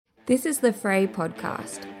This is the Frey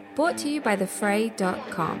podcast, brought to you by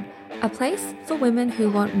thefrey.com, a place for women who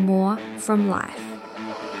want more from life.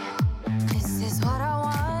 This is what I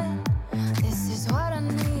want, this is what I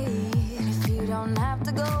need. If you don't have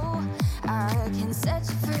to go, I can set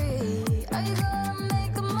you free. Are you gonna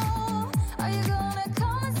make a move? Are you gonna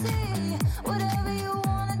come and see? Whatever you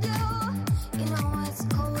wanna do, you know it's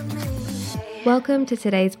cool with me. Welcome to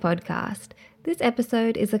today's podcast. This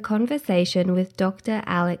episode is a conversation with Dr.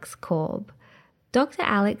 Alex Korb. Dr.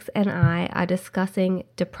 Alex and I are discussing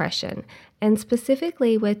depression, and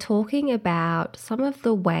specifically we're talking about some of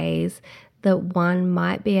the ways that one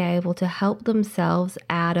might be able to help themselves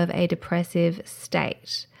out of a depressive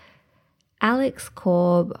state. Alex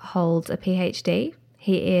Korb holds a PhD.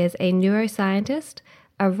 He is a neuroscientist,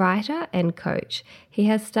 a writer and coach. He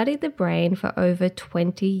has studied the brain for over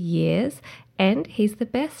 20 years, and he's the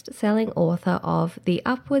best-selling author of The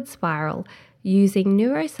Upward Spiral, Using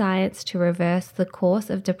Neuroscience to Reverse the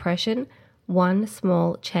Course of Depression, One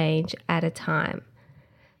Small Change at a Time.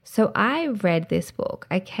 So I read this book.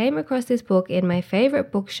 I came across this book in my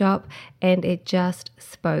favorite bookshop, and it just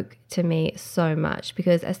spoke to me so much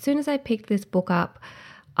because as soon as I picked this book up,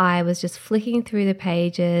 I was just flicking through the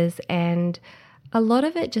pages, and a lot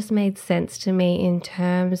of it just made sense to me in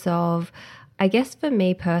terms of, I guess for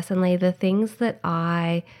me personally, the things that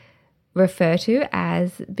I refer to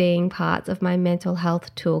as being parts of my mental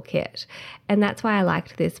health toolkit. And that's why I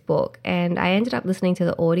liked this book. And I ended up listening to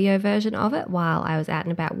the audio version of it while I was out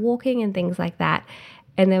and about walking and things like that.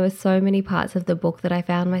 And there were so many parts of the book that I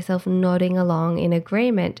found myself nodding along in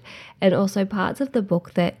agreement, and also parts of the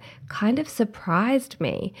book that kind of surprised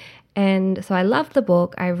me. And so I loved the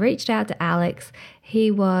book. I reached out to Alex.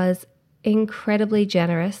 He was incredibly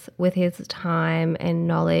generous with his time and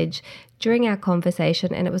knowledge during our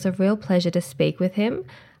conversation, and it was a real pleasure to speak with him.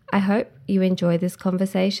 I hope you enjoy this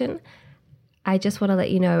conversation. I just want to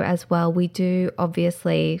let you know as well, we do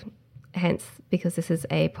obviously, hence because this is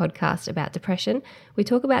a podcast about depression, we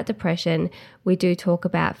talk about depression, we do talk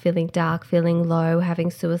about feeling dark, feeling low,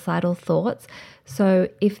 having suicidal thoughts. So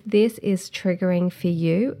if this is triggering for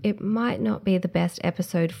you, it might not be the best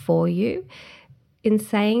episode for you. In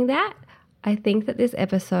saying that, I think that this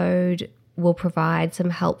episode will provide some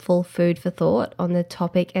helpful food for thought on the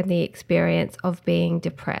topic and the experience of being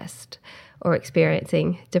depressed or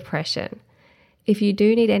experiencing depression. If you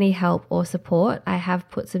do need any help or support, I have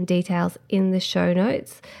put some details in the show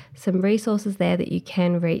notes, some resources there that you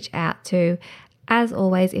can reach out to. As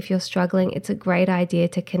always, if you're struggling, it's a great idea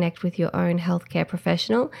to connect with your own healthcare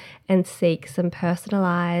professional and seek some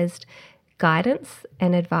personalized guidance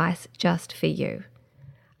and advice just for you.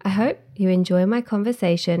 I hope you enjoy my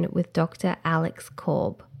conversation with Dr. Alex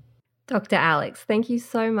Korb. Dr. Alex, thank you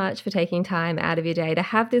so much for taking time out of your day to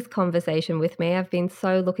have this conversation with me. I've been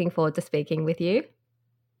so looking forward to speaking with you.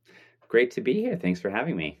 Great to be here. Thanks for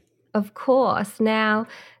having me. Of course. Now,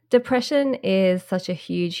 depression is such a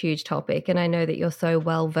huge topic, and I know that you're so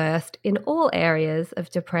well versed in all areas of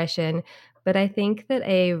depression, but I think that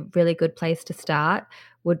a really good place to start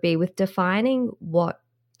would be with defining what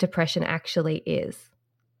depression actually is.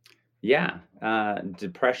 Yeah,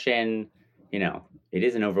 depression, it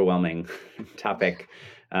is an overwhelming topic,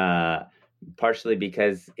 partially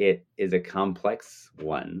because it is a complex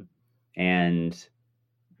one. And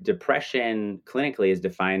depression clinically is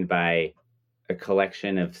defined by a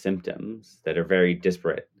collection of symptoms that are very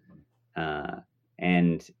disparate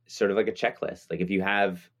and sort of like a checklist. Like if you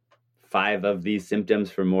have 5 of these symptoms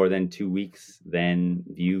for more than 2 weeks, then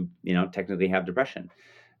you technically have depression.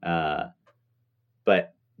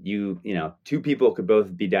 But two people could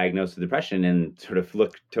both be diagnosed with depression and sort of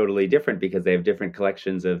look totally different because they have different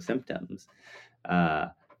collections of symptoms.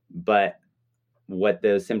 But what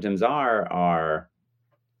those symptoms are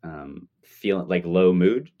feeling like low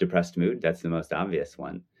mood, depressed mood. That's the most obvious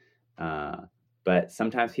one. But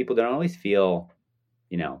sometimes people don't always feel,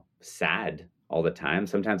 sad all the time.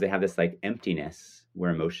 Sometimes they have this like emptiness where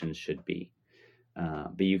emotions should be.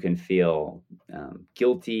 But you can feel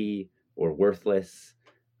guilty or worthless.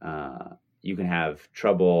 You can have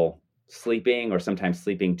trouble sleeping or sometimes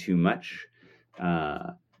sleeping too much.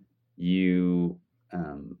 You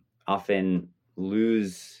often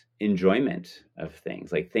lose enjoyment of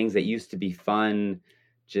things, like things that used to be fun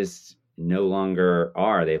just no longer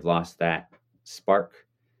are. They've lost that spark.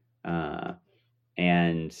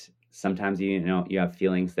 And sometimes, you have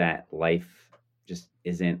feelings that life just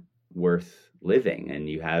isn't worth living, and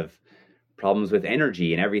you have problems with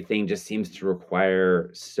energy, and everything just seems to require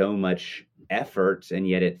so much effort, and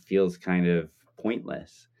yet it feels kind of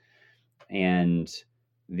pointless. And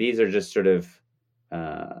these are just sort of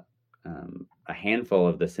a handful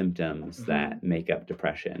of the symptoms that make up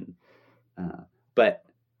depression. But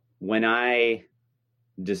when I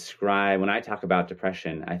talk about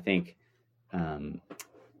depression, I think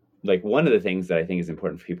like one of the things that I think is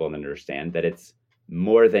important for people to understand that it's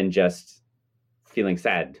more than just feeling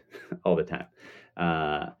sad all the time.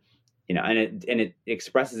 And it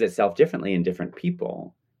expresses itself differently in different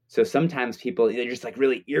people. So sometimes people, they're just like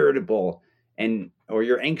really irritable or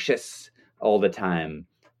you're anxious all the time.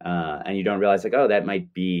 And you don't realize like, oh, that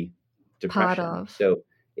might be depression. Part of. So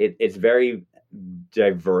it's very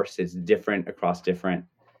diverse. It's different across different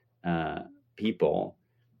people.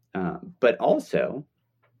 But also,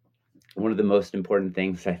 one of the most important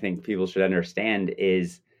things I think people should understand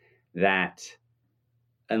is that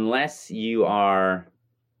unless you are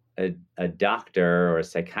a doctor or a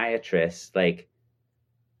psychiatrist, like,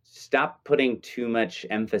 stop putting too much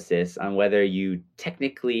emphasis on whether you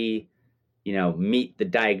technically, meet the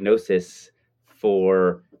diagnosis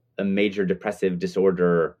for a major depressive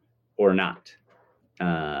disorder or not.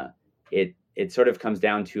 It sort of comes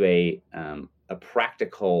down to a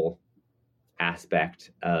practical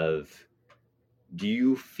aspect of, do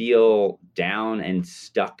you feel down and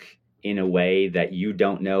stuck in a way that you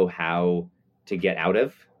don't know how to get out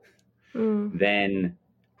of? Then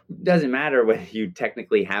it doesn't matter whether you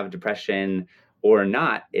technically have depression or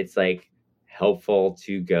not. It's like helpful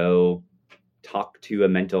to go talk to a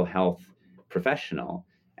mental health professional.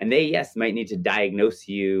 And they, yes, might need to diagnose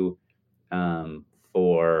you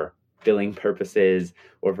for billing purposes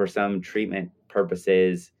or for some treatment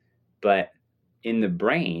purposes. But in the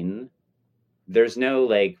brain, there's no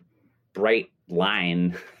like bright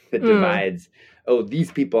line that divides, oh,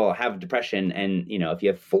 these people have depression. And, if you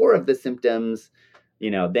have 4 of the symptoms,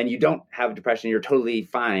 then you don't have depression. You're totally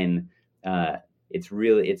fine.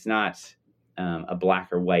 It's not a black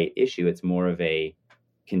or white issue. It's more of a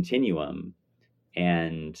continuum.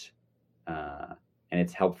 And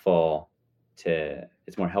it's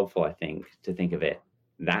more helpful, I think, to think of it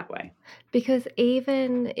that way. Because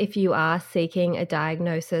even if you are seeking a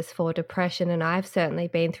diagnosis for depression, and I've certainly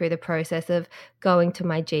been through the process of going to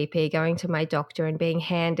my GP, going to my doctor and being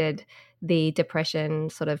handed the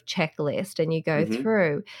depression sort of checklist, and you go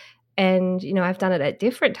through. And, I've done it at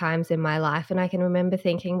different times in my life. And I can remember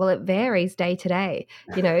thinking, well, it varies day to day.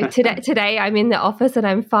 Today I'm in the office and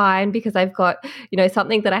I'm fine because I've got,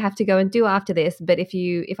 something that I have to go and do after this. But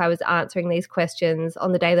if I was answering these questions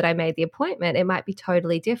on the day that I made the appointment, it might be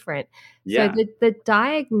totally different. Yeah. So the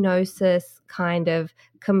diagnosis kind of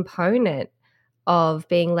component of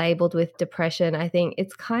being labeled with depression, I think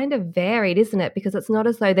it's kind of varied, isn't it? Because it's not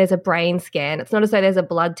as though there's a brain scan. It's not as though there's a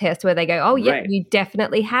blood test where they go, oh, yeah, you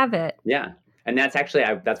definitely have it. Yeah. And that's actually,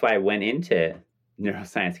 that's why I went into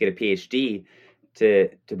neuroscience, get a PhD to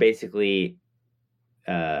basically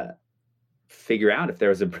figure out if there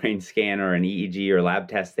was a brain scan or an EEG or lab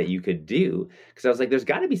test that you could do. Because I was like, there's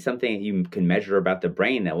got to be something that you can measure about the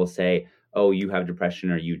brain that will say, oh, you have depression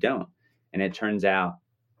or you don't. And it turns out,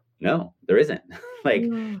 no, there isn't.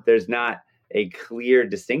 There's not a clear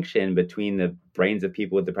distinction between the brains of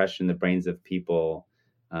people with depression and the brains of people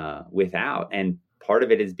without. And part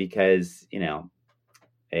of it is because,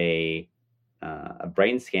 a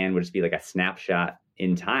brain scan would just be like a snapshot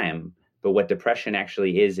in time. But what depression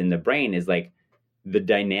actually is in the brain is like the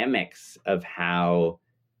dynamics of how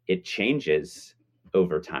it changes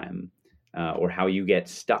over time. Or how you get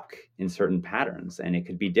stuck in certain patterns. And it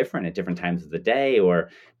could be different at different times of the day or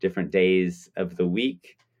different days of the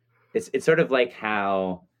week. It's sort of like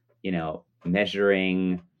how,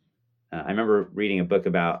 measuring, I remember reading a book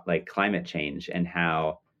about like climate change and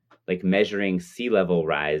how like measuring sea level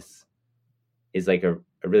rise is like a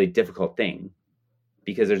really difficult thing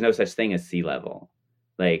because there's no such thing as sea level.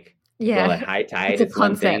 Like, well, at high tide, it's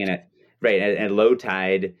one thing. And at low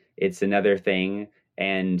tide, it's another thing.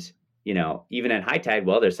 And even at high tide,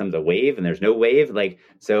 well, there's some of the wave and there's no wave. Like,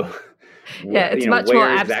 so it's much more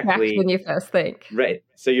abstract than you first think. Right.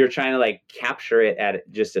 So you're trying to like capture it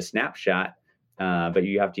at just a snapshot, but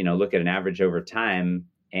you have to, look at an average over time.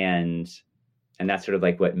 And that's sort of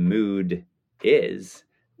like what mood is.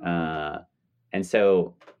 And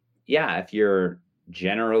so, yeah, if you're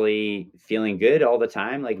generally feeling good all the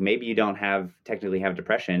time, like maybe you don't technically have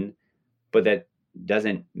depression, but that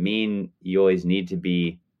doesn't mean you always need to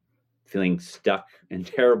be feeling stuck and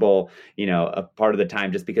terrible, a part of the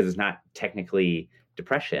time just because it's not technically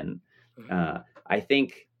depression. I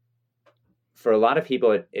think for a lot of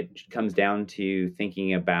people, it comes down to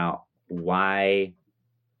thinking about why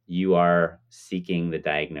you are seeking the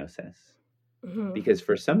diagnosis. Because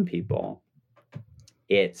for some people,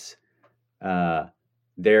 it's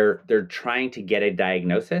they're trying to get a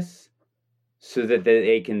diagnosis so that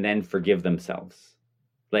they can then forgive themselves.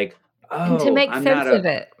 Like, And to oh, make I'm sense not of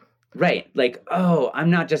it. right. Like, oh, I'm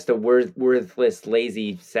not just a worthless,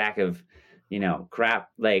 lazy sack of, crap.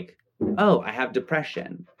 Like, oh, I have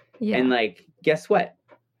depression. Yeah. And like, guess what?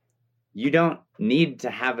 You don't need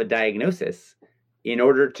to have a diagnosis in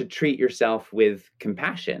order to treat yourself with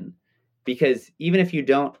compassion. Because even if you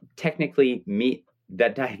don't technically meet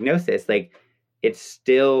that diagnosis, like, it's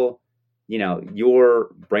still, your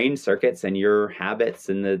brain circuits and your habits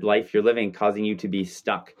and the life you're living causing you to be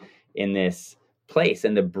stuck in this place.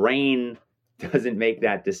 And the brain doesn't make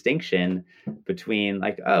that distinction between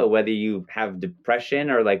like, oh, whether you have depression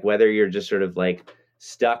or like whether you're just sort of like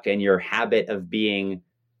stuck in your habit of being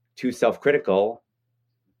too self-critical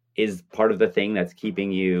is part of the thing that's keeping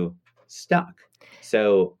you stuck.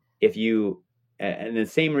 So if you, and the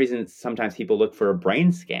same reason sometimes people look for a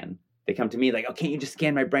brain scan, they come to me like, oh, can't you just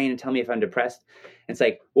scan my brain and tell me if I'm depressed? And it's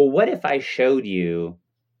like, well, what if I showed you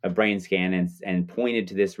a brain scan and pointed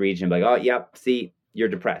to this region, like, oh, yep, see, you're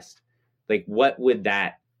depressed. Like, what would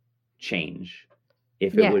that change?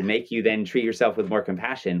 If it would make you then treat yourself with more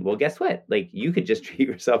compassion, well, guess what? Like, you could just treat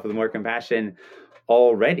yourself with more compassion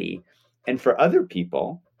already. And for other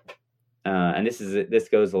people, and this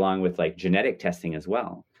goes along with like genetic testing as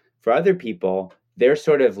well. For other people, they're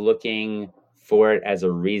sort of looking for it as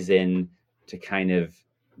a reason to kind of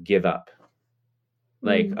give up.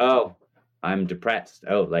 Like, oh, I'm depressed.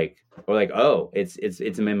 Oh, like, or like, oh, it's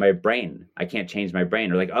in my brain. I can't change my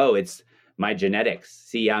brain. Or like, oh, it's my genetics.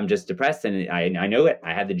 See, I'm just depressed and I know it.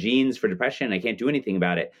 I have the genes for depression. I can't do anything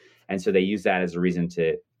about it. And so they use that as a reason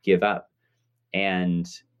to give up. And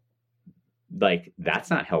like,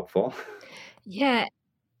 that's not helpful. Yeah.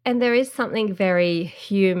 And there is something very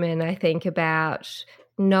human, I think, about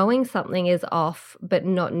knowing something is off, but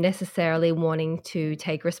not necessarily wanting to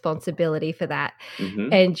take responsibility for that.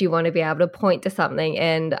 And you want to be able to point to something.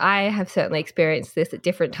 And I have certainly experienced this at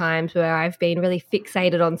different times where I've been really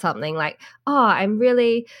fixated on something like, oh, I'm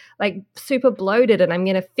really like super bloated and I'm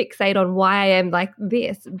going to fixate on why I am like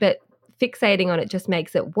this. But fixating on it just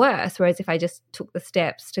makes it worse. Whereas if I just took the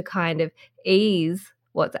steps to kind of ease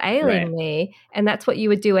what's ailing me, and that's what you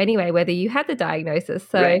would do anyway, whether you had the diagnosis.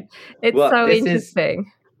 So it's so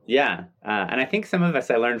interesting. And I think some of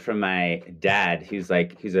us I learned from my dad, who's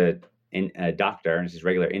a doctor and he's a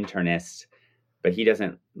regular internist, but he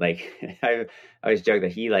doesn't like. I always joke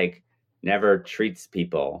that he like never treats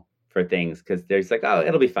people for things because there's like, oh,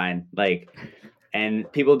 it'll be fine, like.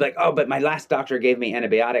 And people be like, oh, but my last doctor gave me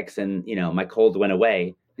antibiotics and my cold went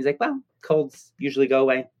away. He's like, well, colds usually go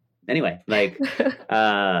away anyway, like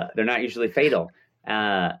they're not usually fatal.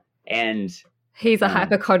 And he's a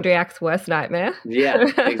hypochondriac's worst nightmare.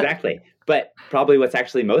 Yeah, exactly. But probably what's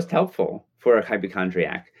actually most helpful for a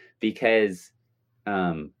hypochondriac, because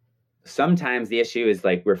sometimes the issue is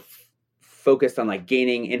like we're focused on like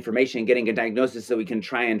gaining information, getting a diagnosis so we can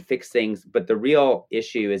try and fix things. But the real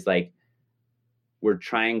issue is like we're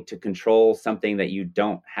trying to control something that you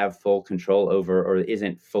don't have full control over or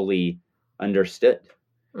isn't fully understood.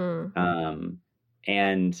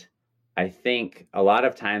 And I think a lot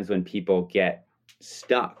of times when people get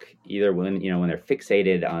stuck, either when they're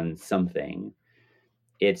fixated on something,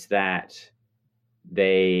 it's that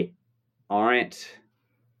they aren't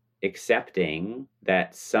accepting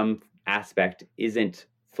that some aspect isn't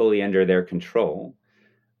fully under their control,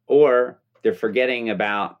 or they're forgetting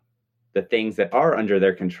about the things that are under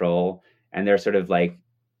their control, and they're sort of like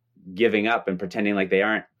giving up and pretending like they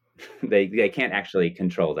aren't, they can't actually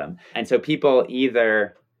control them. And so people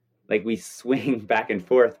either like we swing back and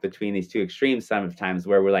forth between these two extremes sometimes,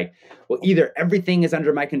 where we're like, well, either everything is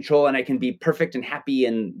under my control and I can be perfect and happy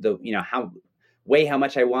and weigh how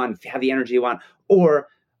much I want, have the energy I want, or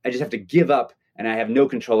I just have to give up and I have no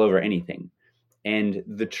control over anything. And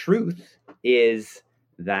the truth is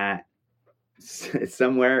that it's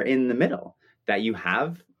somewhere in the middle, that you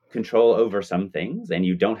have control over some things and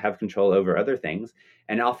you don't have control over other things.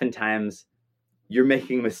 And oftentimes you're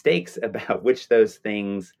making mistakes about which those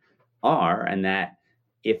things are. And that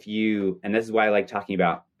and this is why I like talking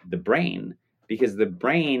about the brain, because the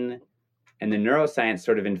brain and the neuroscience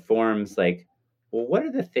sort of informs like, well, what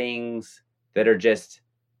are the things that are just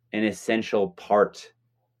an essential part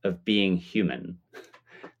of being human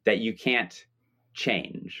that you can't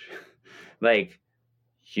change? Like,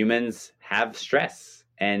 humans have stress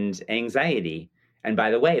and anxiety. And by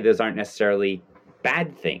the way, those aren't necessarily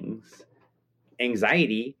bad things.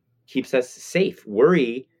 Anxiety keeps us safe.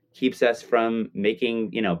 Worry keeps us from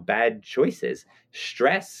making, bad choices.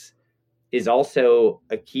 Stress is also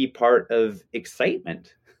a key part of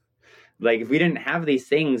excitement. Like if we didn't have these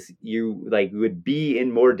things, you like would be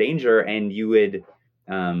in more danger and you would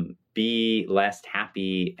be less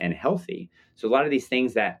happy and healthy. So a lot of these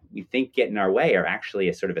things that we think get in our way are actually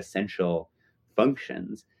a sort of essential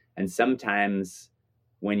functions. And sometimes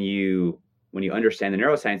when you understand the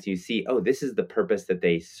neuroscience, you see, oh, this is the purpose that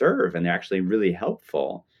they serve, and they're actually really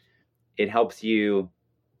helpful. It helps you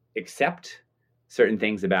accept certain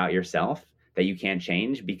things about yourself that you can't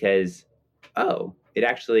change because, oh, it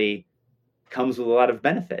actually comes with a lot of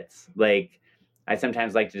benefits. Like I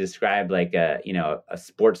sometimes like to describe like a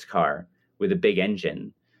sports car with a big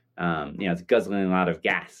engine. It's guzzling a lot of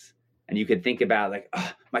gas, and you could think about like,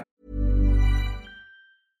 oh, my.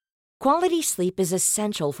 Quality sleep is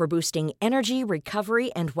essential for boosting energy,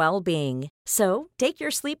 recovery, and well-being. So, take your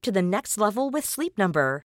sleep to the next level with Sleep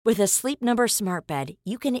Number. With a Sleep Number smart bed,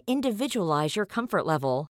 you can individualize your comfort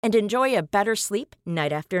level and enjoy a better sleep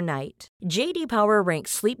night after night. J.D. Power ranks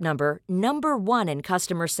Sleep Number number 1 in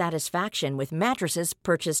customer satisfaction with mattresses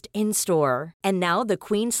purchased in-store. And now the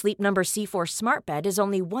Queen Sleep Number C4 smart bed is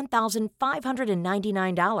only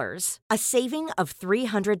 $1,599, a saving of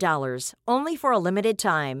 $300, only for a limited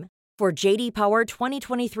time. For J.D. Power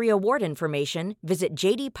 2023 award information, visit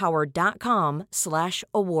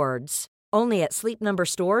jdpower.com/awards. Only at Sleep Number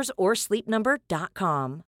stores or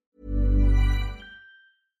sleepnumber.com.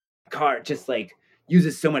 Car just like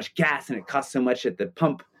uses so much gas and it costs so much at the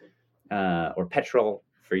pump, or petrol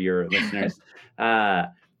for your listeners. And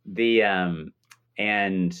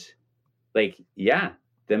like, yeah,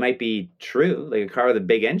 that might be true. Like a car with a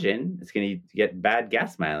big engine, it's going to get bad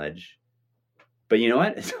gas mileage. But you know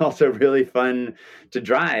what? It's also really fun to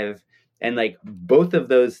drive. And like both of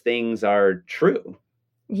those things are true.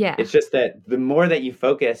 Yeah. It's just that the more that you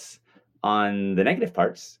focus on the negative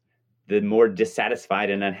parts, the more dissatisfied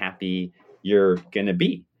and unhappy you're going to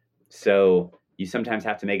be. So you sometimes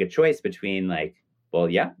have to make a choice between like, well,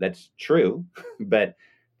 yeah, that's true. But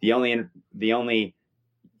the only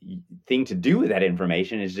thing to do with that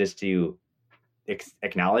information is just to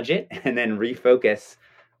acknowledge it and then refocus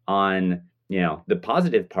on the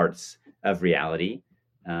positive parts of reality.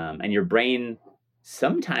 And your brain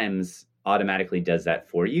sometimes automatically does that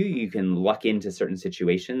for you. You can luck into certain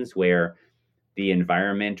situations where the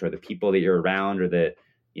environment or the people that you're around or the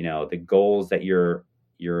goals that you're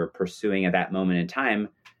pursuing at that moment in time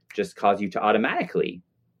just cause you to automatically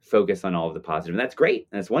focus on all of the positive. And that's great.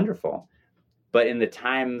 And that's wonderful. But in the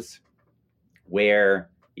times where,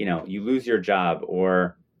 you lose your job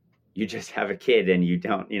or you just have a kid and you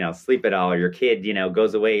don't, sleep at all, or your kid,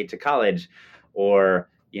 goes away to college, or,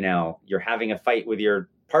 you're having a fight with your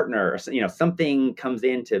partner, or, something comes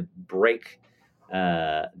in to break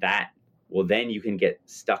that, well, then you can get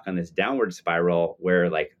stuck on this downward spiral where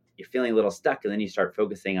like you're feeling a little stuck, and then you start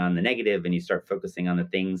focusing on the negative and you start focusing on the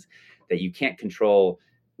things that you can't control,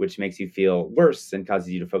 which makes you feel worse and causes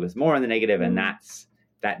you to focus more on the negative. And that's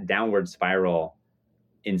that downward spiral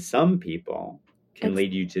in some people can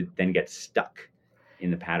lead you to then get stuck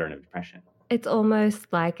in the pattern of depression. It's almost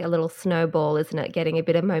like a little snowball, isn't it? Getting a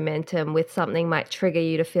bit of momentum with something might trigger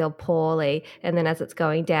you to feel poorly. And then as it's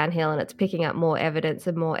going downhill and it's picking up more evidence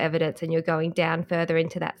and you're going down further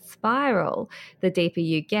into that spiral, the deeper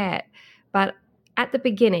you get. But at the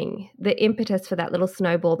beginning, the impetus for that little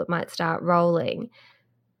snowball that might start rolling,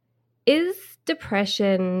 is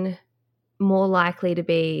depression more likely to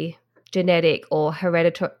be genetic or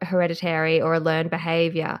hereditary or a learned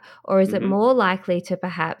behavior? Or is it more likely to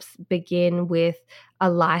perhaps begin with a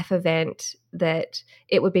life event that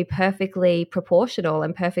it would be perfectly proportional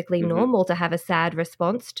and perfectly normal to have a sad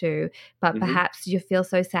response to, but perhaps you feel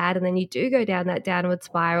so sad and then you do go down that downward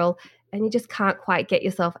spiral and you just can't quite get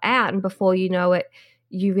yourself out, and before you know it,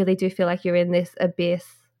 you really do feel like you're in this abyss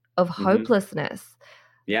of hopelessness.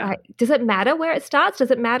 Yeah. Does it matter where it starts?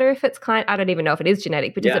 Does it matter if it's I don't even know if it is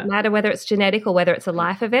genetic, but does it matter whether it's genetic or whether it's a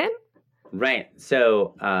life event? Right.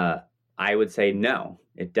 So I would say no,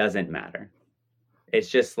 it doesn't matter. It's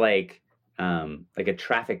just like a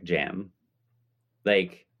traffic jam.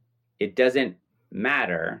 Like it doesn't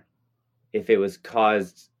matter if it was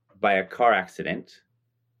caused by a car accident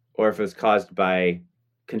or if it was caused by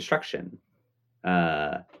construction.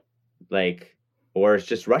 Or it's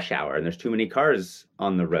just rush hour and there's too many cars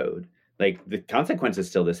on the road. Like the consequence is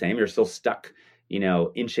still the same. You're still stuck,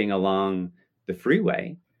 inching along the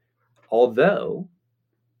freeway. Although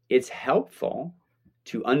it's helpful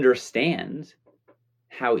to understand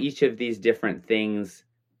how each of these different things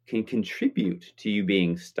can contribute to you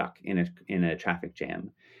being stuck in a traffic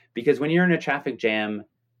jam. Because when you're in a traffic jam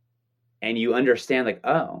and you understand like,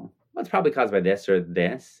 oh, well, it's probably caused by this or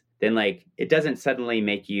this, then like it doesn't suddenly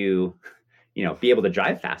make you be able to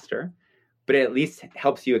drive faster. but it at least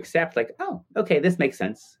helps you accept like, oh, okay, this makes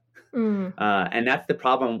sense. And that's the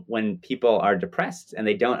problem when people are depressed and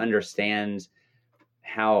they don't understand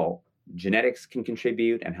how genetics can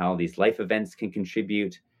contribute and how these life events can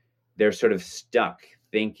contribute. They're sort of stuck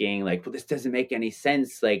thinking like, well, this doesn't make any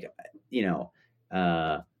sense. Like,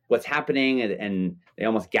 what's happening? And they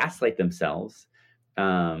almost gaslight themselves.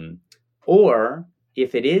 Or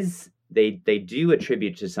if it is, they do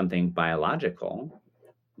attribute to something biological,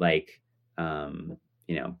 like,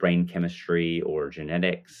 brain chemistry or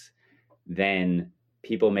genetics, then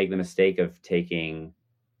people make the mistake of taking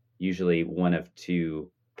usually one of two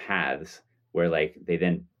paths where like they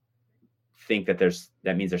then think that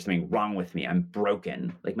that means there's something wrong with me. I'm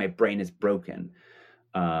broken. Like my brain is broken.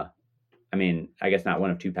 I guess not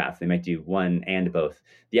one of two paths. They might do one and both.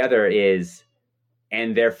 The other is,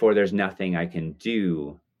 and therefore there's nothing I can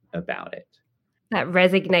do about it. That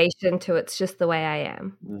resignation to it's just the way I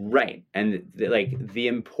am. Right. And the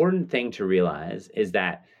important thing to realize is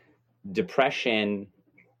that depression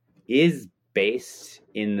is based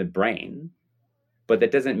in the brain, but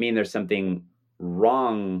that doesn't mean there's something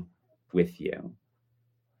wrong with you.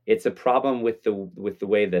 It's a problem with the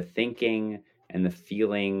way the thinking and the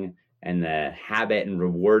feeling and the habit and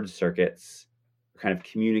reward circuits are kind of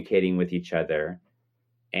communicating with each other,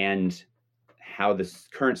 and how the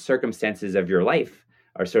current circumstances of your life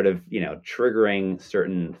are sort of, triggering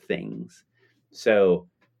certain things. So,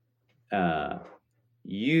 let's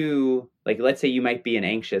say you might be an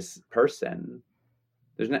anxious person.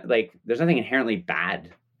 There's nothing inherently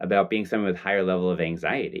bad about being someone with higher level of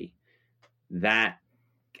anxiety. That,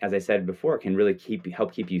 as I said before, can really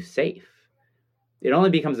help keep you safe. It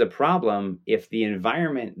only becomes a problem if the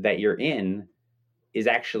environment that you're in is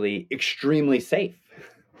actually extremely safe.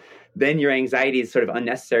 Then your anxiety is sort of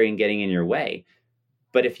unnecessary and getting in your way.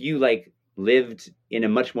 But if you lived in a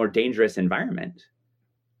much more dangerous environment,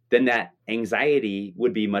 then that anxiety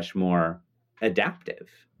would be much more adaptive.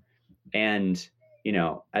 And,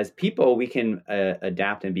 as people, we can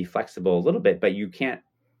adapt and be flexible a little bit, but you can't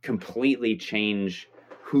completely change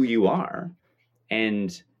who you are.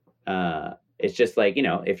 And it's just like,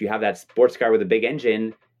 if you have that sports car with a big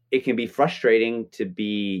engine, it can be frustrating to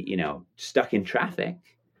be, stuck in traffic.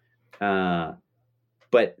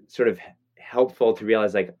 But sort of helpful to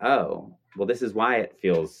realize oh, well, this is why it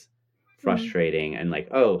feels frustrating. And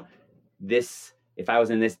if I was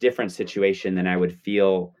in this different situation, then I would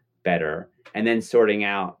feel better. And then sorting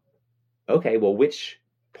out, okay, well, which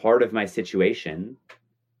part of my situation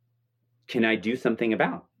can I do something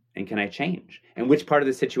about? And can I change? And which part of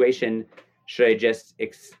the situation should I just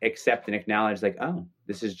accept and acknowledge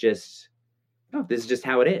this is just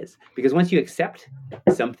how it is? Because once you accept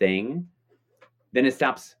something, then it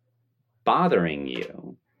stops bothering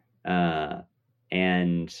you.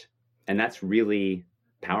 And that's really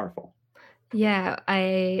powerful. Yeah,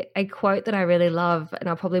 a quote that I really love, and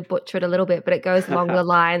I'll probably butcher it a little bit, but it goes along the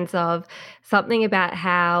lines of something about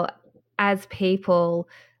how, as people,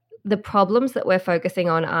 the problems that we're focusing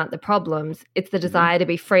on aren't the problems. It's the desire to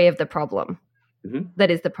be free of the problem.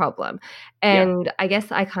 That is the problem. And I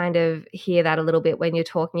guess I kind of hear that a little bit when you're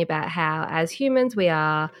talking about how, as humans, we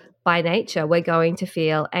are, by nature, we're going to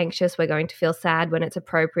feel anxious, we're going to feel sad when it's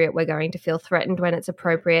appropriate, we're going to feel threatened when it's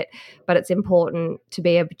appropriate, but it's important to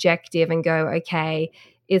be objective and go, okay,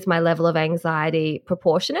 is my level of anxiety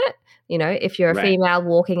proportionate? If you're a female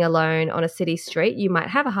walking alone on a city street, you might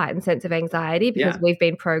have a heightened sense of anxiety because we've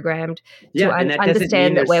been programmed to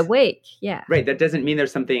understand that we're weak. Yeah. Right. That doesn't mean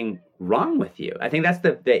there's something wrong with you. I think that's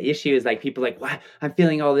the issue is people why I'm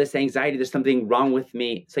feeling all this anxiety. There's something wrong with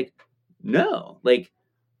me. It's no,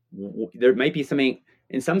 there might be something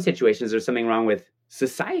in some situations. There's something wrong with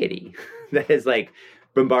society that has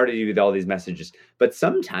bombarded you with all these messages. But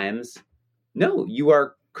sometimes, no, you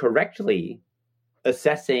are correctly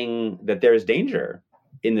assessing that there is danger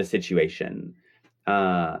in the situation.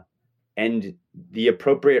 And the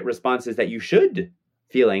appropriate response is that you should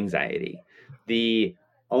feel anxiety. The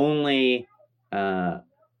only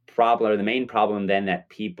problem, or the main problem then that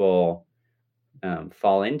people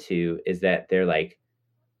fall into is that they're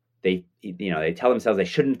they tell themselves they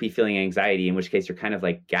shouldn't be feeling anxiety, in which case you're kind of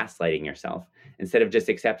gaslighting yourself, instead of just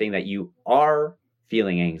accepting that you are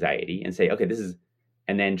feeling anxiety and say, okay,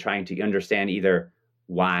 and then trying to understand either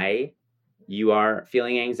why you are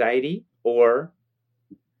feeling anxiety, or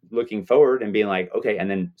looking forward and being okay,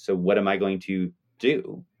 and then, so what am I going to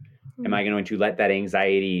do? Am I going to let that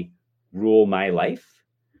anxiety rule my life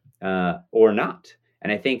or not?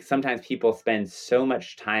 And I think sometimes people spend so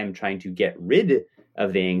much time trying to get rid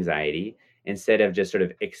of the anxiety instead of just sort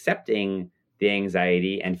of accepting the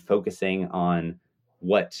anxiety and focusing on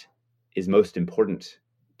what is most important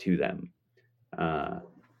to them.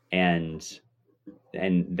 And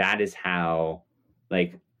that is how,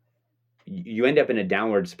 like, you end up in a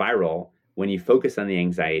downward spiral when you focus on the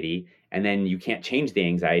anxiety, and then you can't change the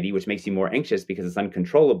anxiety, which makes you more anxious because it's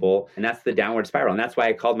uncontrollable. And that's the downward spiral. And that's why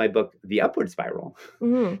I called my book The Upward Spiral,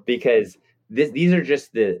 because these are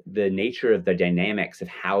just the nature of the dynamics of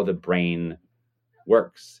how the brain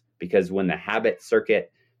works. Because when the habit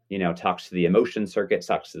circuit, talks to the emotion circuit,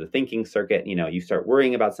 talks to the thinking circuit, you start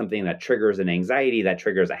worrying about something that triggers an anxiety, that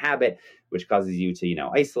triggers a habit, which causes you to,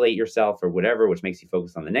 isolate yourself or whatever, which makes you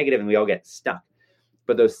focus on the negative, and we all get stuck.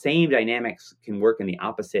 But those same dynamics can work in the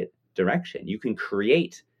opposite direction. You can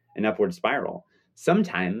create an upward spiral.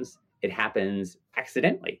 Sometimes it happens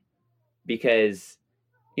accidentally because,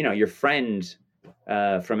 your friend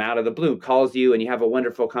from out of the blue calls you and you have a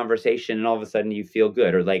wonderful conversation, and all of a sudden you feel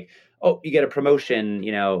good. Or like, oh, you get a promotion,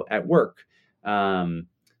 at work,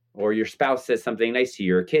 or your spouse says something nice to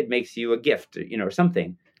you, or a kid makes you a gift, or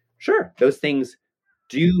something. Sure, those things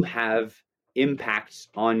do have impacts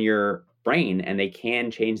on your brain, and they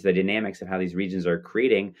can change the dynamics of how these regions are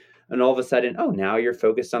creating. And all of a sudden, oh, now you're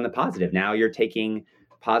focused on the positive. Now you're taking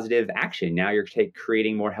positive action. Now you're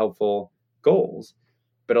creating more helpful goals.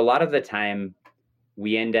 But a lot of the time,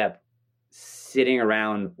 we end up sitting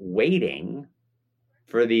around waiting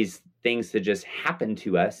for these things to just happen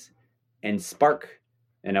to us and spark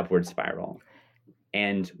an upward spiral.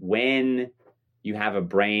 And when you have a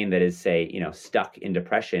brain that is, say, stuck in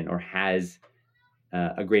depression, or has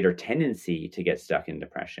a greater tendency to get stuck in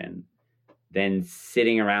depression, then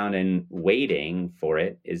sitting around and waiting for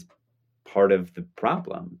it is part of the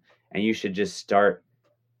problem. And you should just start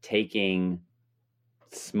taking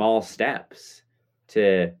small steps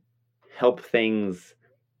to help things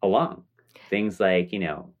along. Things like,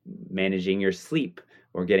 managing your sleep,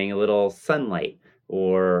 or getting a little sunlight,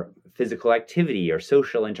 or physical activity, or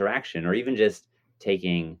social interaction, or even just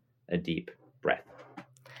taking a deep breath.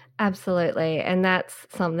 Absolutely. And that's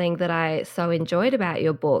something that I so enjoyed about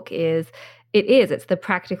your book it's the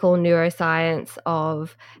practical neuroscience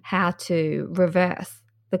of how to reverse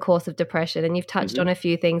the course of depression. And you've touched on a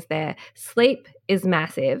few things there. Sleep is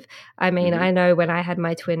massive. I mean, I know when I had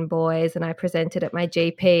my twin boys and I presented at my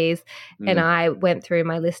GP's and I went through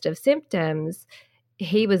my list of symptoms,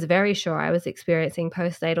 he was very sure I was experiencing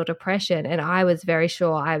postnatal depression, and I was very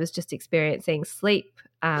sure I was just experiencing sleep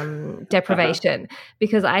deprivation,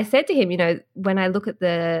 because I said to him, when I look at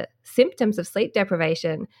the symptoms of sleep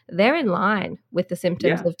deprivation, they're in line with the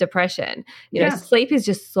symptoms of depression. Sleep is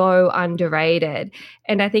just so underrated.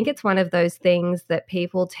 And I think it's one of those things that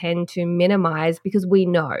people tend to minimize because we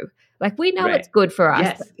know. It's good for us.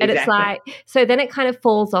 Yes, and exactly. It's like, so then it kind of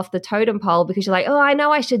falls off the totem pole because you're like, oh, I know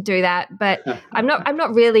I should do that, but I'm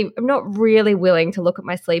not really willing to look at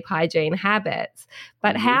my sleep hygiene habits.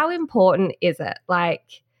 But how important is it?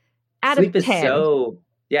 Like, out sleep of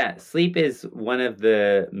 10? Sleep is one of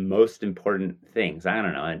the most important things. I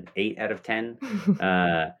don't know, an 8 out of 10.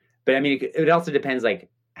 But I mean, it also depends like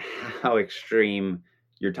how extreme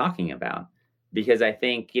you're talking about. Because I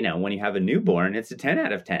think, when you have a newborn, it's a 10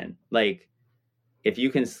 out of 10. Like, if you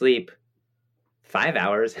can sleep 5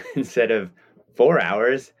 hours instead of 4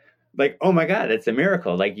 hours, like, oh my God, it's a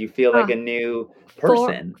miracle. Like, you feel like a new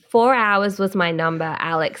person. 4 hours was my number,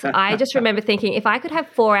 Alex. I just remember thinking, if I could have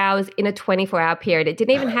 4 hours in a 24-hour period, it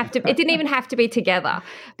didn't even have to be together.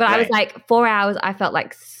 But I was like, 4 hours, I felt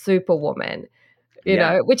like Superwoman.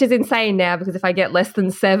 Which is insane now, because if I get less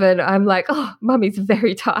than 7, I'm like, oh, Mummy's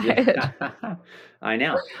very tired. I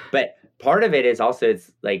know. But part of it is also,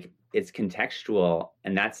 it's contextual.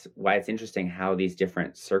 And that's why it's interesting how these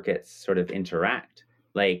different circuits sort of interact.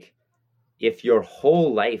 Like, if your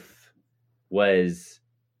whole life was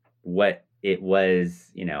what it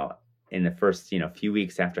was, in the first, few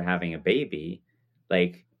weeks after having a baby,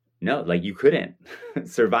 no, you couldn't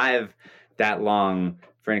survive that long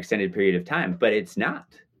for an extended period of time. But it's not.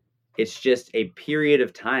 It's just a period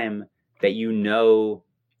of time that you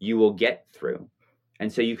will get through.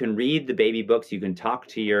 And so you can read the baby books, you can talk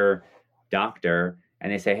to your doctor,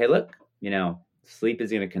 and they say, hey, look, sleep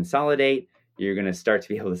is going to consolidate. You're going to start to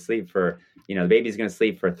be able to sleep for, the baby's going to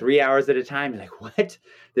sleep for 3 hours at a time. You're like, what?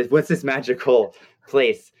 What's this magical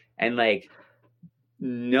place? And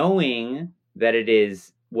knowing that it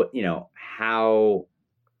is how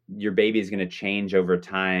your baby is going to change over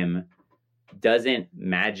time doesn't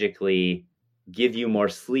magically give you more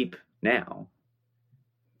sleep now.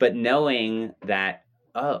 But knowing that,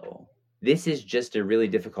 oh, this is just a really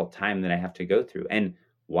difficult time that I have to go through. And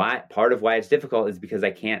part of why it's difficult is because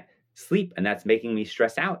I can't sleep, and that's making me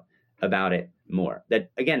stress out about it more.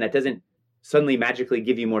 That, again, that doesn't suddenly magically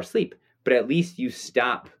give you more sleep, but at least you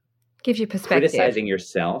stop Gives you perspective. criticizing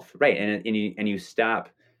yourself, right? And you stop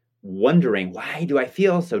wondering, why do I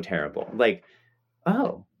feel so terrible? Like,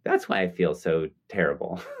 oh, that's why I feel so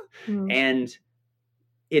terrible. And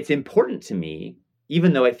it's important to me,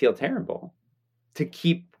 even though I feel terrible, to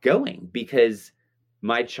keep going, because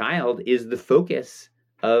my child is the focus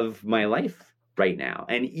of my life right now.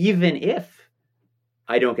 And even if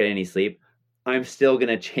I don't get any sleep, I'm still going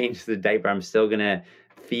to change the diaper. I'm still going to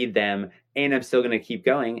feed them, and I'm still going to keep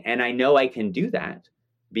going. And I know I can do that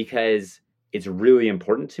because it's really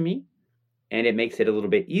important to me. And it makes it a little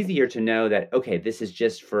bit easier to know that, okay, this is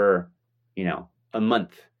just for, a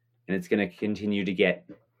month, and it's going to continue to get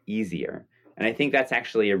easier. And I think that's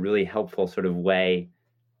actually a really helpful sort of way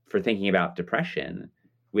for thinking about depression,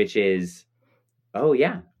 which is, oh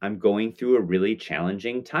yeah, I'm going through a really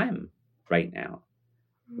challenging time right now.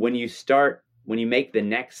 When you make the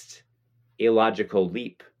next illogical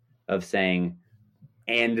leap of saying,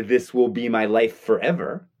 and this will be my life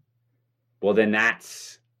forever, well, then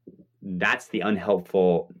that's the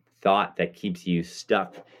unhelpful thought that keeps you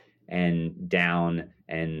stuck and down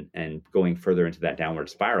and going further into that downward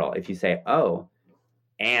spiral. If you say, oh,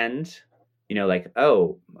 and,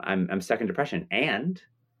 I'm stuck in depression, and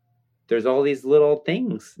there's all these little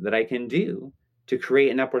things that I can do to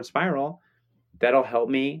create an upward spiral that'll help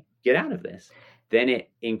me get out of this, then it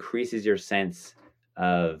increases your sense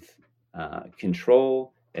of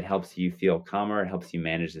control. It helps you feel calmer. It helps you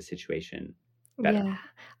manage the situation better. Yeah,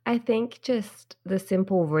 I think just the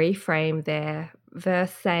simple reframe there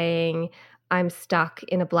versus saying, I'm stuck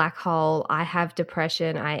in a black hole, I have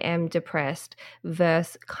depression, I am depressed,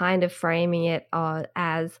 versus kind of framing it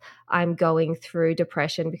as I'm going through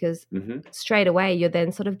depression, because straight away you're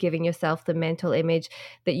then sort of giving yourself the mental image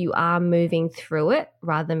that you are moving through it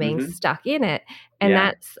rather than being stuck in it. And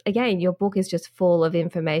that's, again, your book is just full of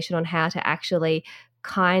information on how to actually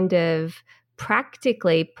kind of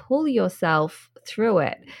practically pull yourself through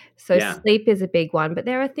it. So sleep is a big one, but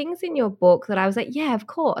there are things in your book that I was like, yeah, of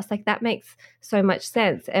course, like that makes so much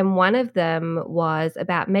sense. And one of them was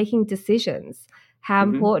about making decisions, how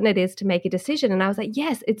important it is to make a decision. And I was like,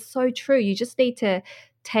 yes, it's so true. You just need to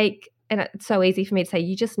take, and it's so easy for me to say,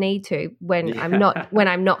 you just need to when I'm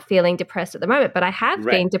not feeling depressed at the moment, but I have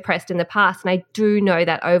been depressed in the past, and I do know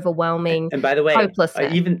that overwhelming and by the way,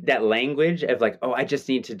 hopelessness. Even that language of like, oh, I just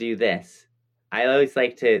need to do this. I always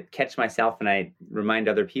like to catch myself, and I remind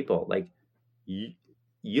other people, like, you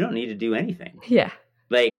don't need to do anything. Yeah.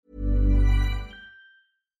 Like,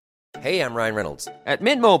 Hey, I'm Ryan Reynolds. At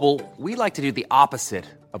Mint Mobile, we like to do the opposite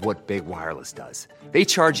of what Big Wireless does. They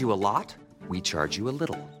charge you a lot, we charge you a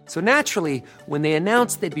little. So naturally, when they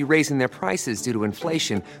announced they'd be raising their prices due to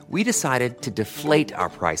inflation, we decided to deflate our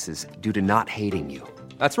prices due to not hating you.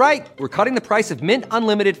 That's right. We're cutting the price of Mint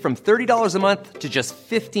Unlimited from $30 a month to just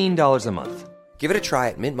 $15 a month. Give it a try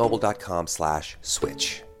at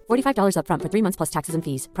mintmobile.com/switch. $45 up front for 3 months plus taxes and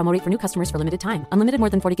fees. Promo rate for new customers for limited time. Unlimited more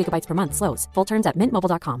than 40 gigabytes per month. Slows full terms at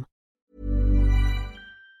mintmobile.com.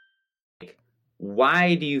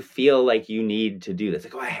 why do you feel like you need to do this?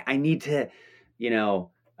 Like, oh, I need to,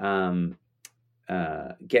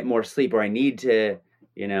 get more sleep, or I need to,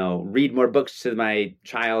 read more books to my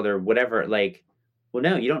child, or whatever. Like, well,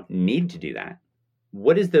 no, you don't need to do that.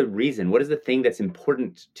 What is the reason? What is the thing that's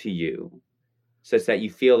important to you such that you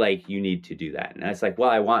feel like you need to do that? And it's like, well,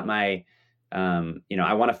 I want my, I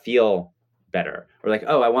want to feel better, or like,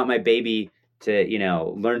 oh, I want my baby to,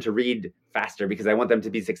 learn to read faster because I want them to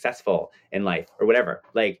be successful in life, or whatever.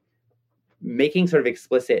 Like, making sort of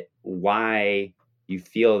explicit why you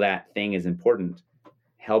feel that thing is important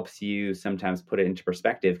helps you sometimes put it into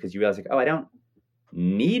perspective, because you realize, like, oh, I don't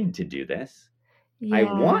need to do this. Yeah. I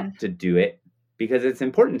want to do it because it's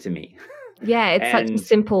important to me. Yeah, it's such a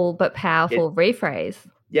simple but powerful rephrase.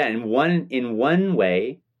 Yeah, in one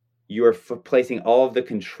way, you're placing all of the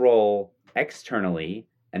control externally,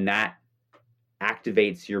 and that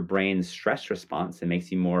activates your brain's stress response and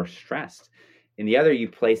makes you more stressed. In the other, you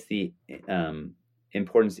place the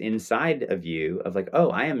importance inside of you of like, oh,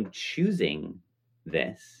 I am choosing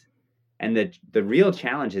this. And the real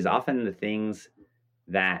challenge is often the things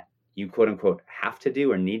that you quote unquote have to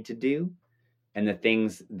do or need to do, and the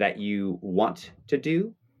things that you want to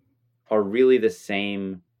do are really the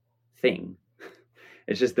same thing.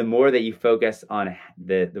 It's just the more that you focus on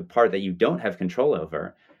the part that you don't have control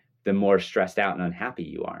over, the more stressed out and unhappy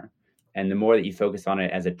you are. And the more that you focus on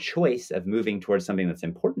it as a choice of moving towards something that's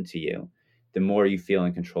important to you, the more you feel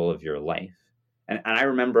in control of your life. And I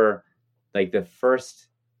remember, like, the first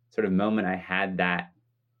sort of moment I had that,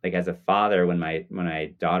 like, as a father, when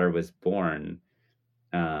my daughter was born,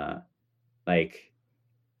 like,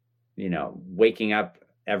 waking up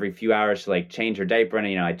every few hours to like change her diaper.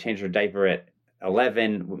 And, I changed her diaper at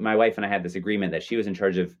 11. My wife and I had this agreement that she was in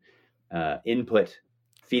charge of input,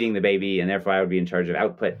 feeding the baby, and therefore I would be in charge of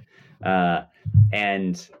output.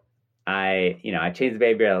 And I changed the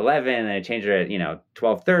baby at 11, and I changed her at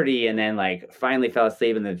 12:30, and then like finally fell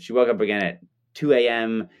asleep, and then she woke up again at 2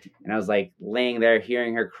 a.m. and I was like laying there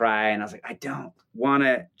hearing her cry, and I was like, I don't want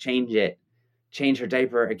to change her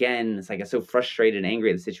diaper again. It's like I'm so frustrated and angry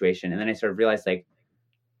at the situation. And then I sort of realized like,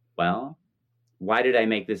 well, why did I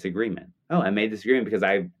make this agreement? Oh, I made this agreement because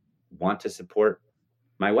I want to support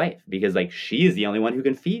my wife, because like she is the only one who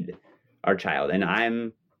can feed our child, and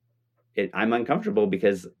I'm uncomfortable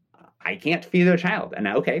because I can't feed their child. And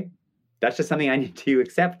okay, that's just something I need to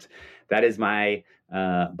accept. That is my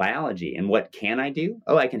biology. And what can I do?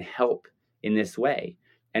 Oh, I can help in this way.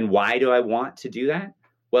 And why do I want to do that?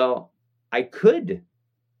 Well, I could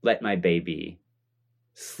let my baby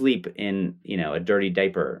sleep in, a dirty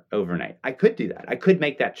diaper overnight. I could do that. I could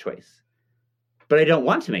make that choice. But I don't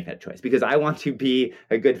want to make that choice because I want to be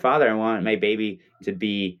a good father. I want my baby to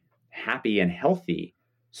be happy and healthy.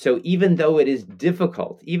 So even though it is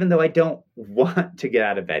difficult, even though I don't want to get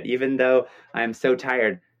out of bed, even though I'm so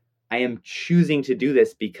tired, I am choosing to do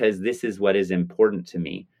this because this is what is important to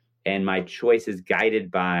me. And my choice is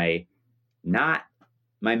guided by not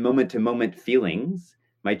my moment-to-moment feelings.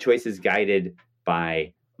 My choice is guided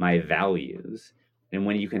by my values. And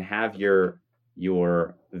when you can have your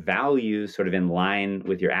values sort of in line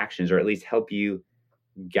with your actions, or at least help you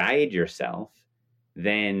guide yourself,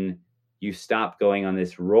 then you stop going on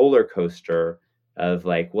this roller coaster of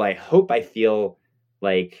like, well, I hope I feel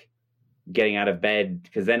like getting out of bed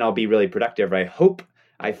because then I'll be really productive. Or I hope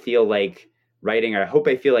I feel like writing, or I hope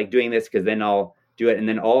I feel like doing this because then I'll do it. And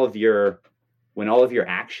then when all of your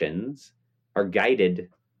actions are guided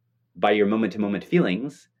by your moment-to-moment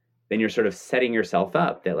feelings, then you're sort of setting yourself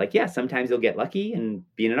up that like, yeah, sometimes you'll get lucky and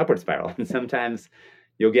be in an upward spiral. And sometimes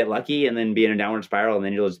you'll get lucky and then be in a downward spiral, and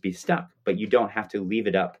then you'll just be stuck. But you don't have to leave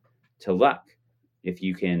it up to luck if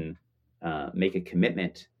you can make a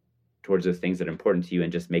commitment towards those things that are important to you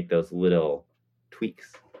and just make those little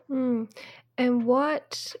tweaks. And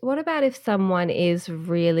what about if someone is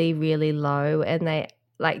really, really low and they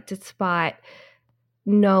like, despite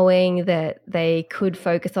knowing that they could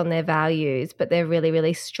focus on their values, but they're really,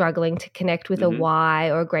 really struggling to connect with a why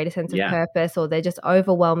or a greater sense of purpose, or they're just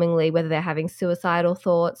overwhelmingly, whether they're having suicidal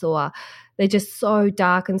thoughts or they're just so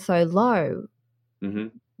dark and so low.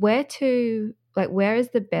 Where is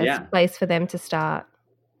the best place for them to start?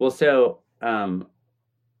 Well, so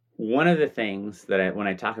one of the things that when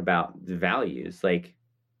I talk about the values, like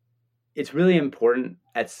it's really important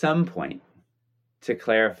at some point to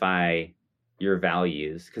clarify your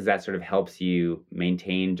values, because that sort of helps you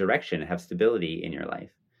maintain direction and have stability in your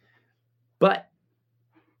life. But,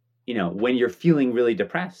 when you're feeling really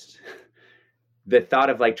depressed, the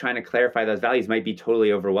thought of like trying to clarify those values might be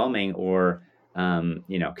totally overwhelming or,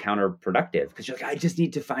 counterproductive, because you're like, I just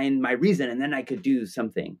need to find my reason and then I could do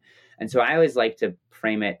something. And so I always like to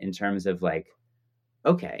frame it in terms of like,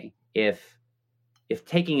 okay, if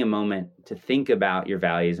taking a moment to think about your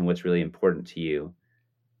values and what's really important to you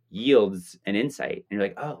yields an insight, and you're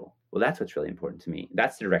like, oh, well, that's what's really important to me,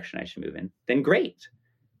 that's the direction I should move in, then great.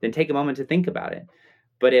 Then take a moment to think about it.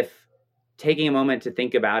 But if taking a moment to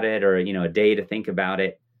think about it, or, a day to think about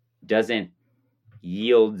it, doesn't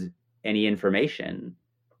yield any information,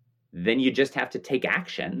 then you just have to take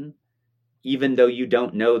action, even though you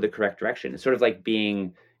don't know the correct direction. It's sort of like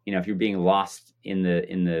being, if you're being lost in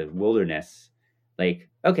the wilderness, like,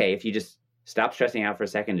 okay, if you just stop stressing out for a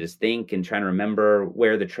second, just think and try to remember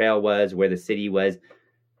where the trail was, where the city was.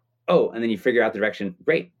 Oh, and then you figure out the direction.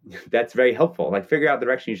 Great. That's very helpful. Like, figure out the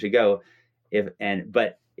direction you should go.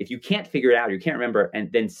 But if you can't figure it out, you can't remember,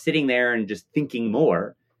 and then sitting there and just thinking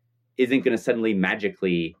more isn't going to suddenly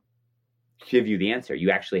magically give you the answer. You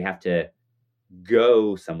actually have to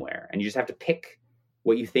go somewhere, and you just have to pick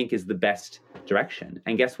what you think is the best direction.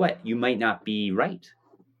 And guess what? You might not be right.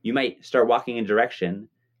 You might start walking in a direction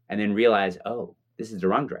and then realize, oh, this is the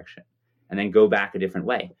wrong direction, and then go back a different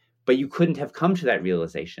way. But you couldn't have come to that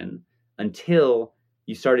realization until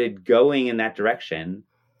you started going in that direction.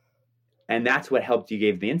 And that's what helped you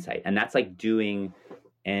give the insight. And that's like doing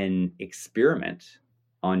an experiment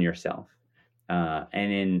on yourself.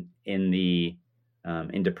 And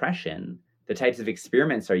in depression, the types of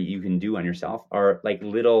experiments you can do on yourself are like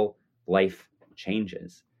little life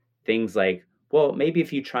changes. Things like, well, maybe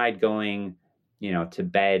if you tried going, to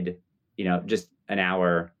bed, just an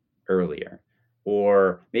hour earlier,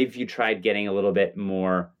 or maybe if you tried getting a little bit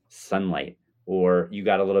more sunlight, or you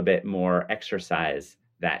got a little bit more exercise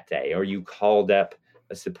that day, or you called up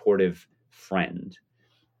a supportive friend.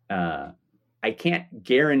 I can't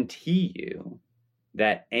guarantee you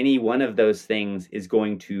that any one of those things is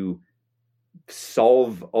going to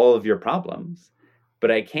solve all of your problems,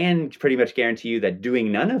 but I can pretty much guarantee you that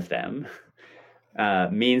doing none of them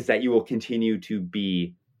means that you will continue to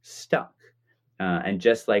be stuck. And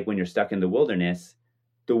just like when you're stuck in the wilderness,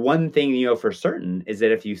 the one thing you know for certain is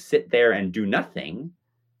that if you sit there and do nothing,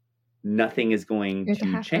 nothing is going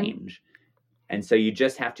to change. And so you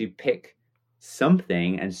just have to pick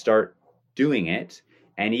something and start doing it.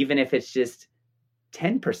 And even if it's just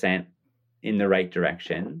 10% in the right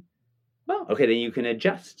direction, well, okay, then you can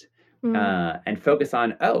adjust and focus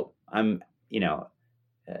on,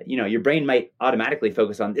 your brain might automatically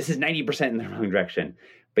focus on this is 90% in the wrong direction,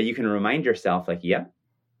 but you can remind yourself like,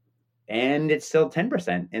 and it's still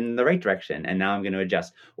 10% in the right direction. And now I'm going to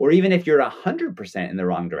adjust. Or even if you're 100% in the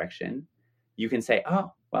wrong direction, you can say,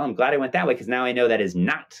 oh, well, I'm glad I went that way because now I know that is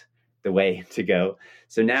not the way to go.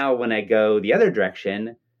 So now when I go the other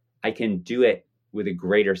direction, I can do it with a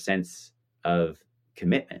greater sense of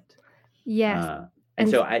commitment. Yes.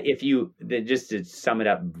 Just to sum it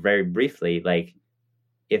up very briefly, like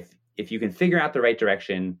if you can figure out the right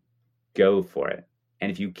direction, go for it.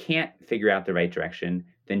 And if you can't figure out the right direction,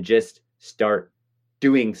 then just start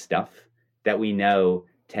doing stuff that we know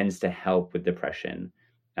tends to help with depression.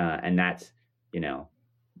 And that's,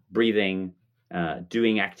 breathing,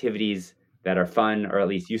 doing activities that are fun, or at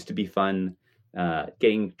least used to be fun,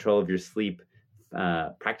 getting control of your sleep,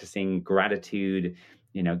 practicing gratitude,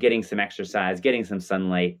 getting some exercise, getting some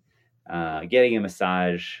sunlight, getting a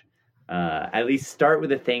massage. At least start with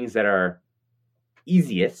the things that are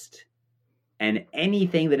easiest, and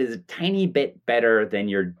anything that is a tiny bit better than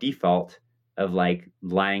your default of like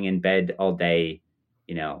lying in bed all day,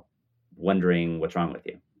 wondering what's wrong with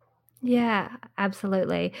you. Yeah,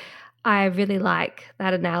 absolutely. I really like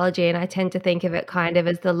that analogy, and I tend to think of it kind of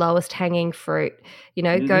as the lowest hanging fruit.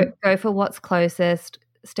 Go for what's closest,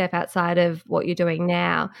 step outside of what you're doing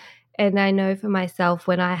now. And I know for myself,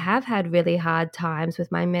 when I have had really hard times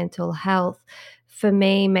with my mental health, for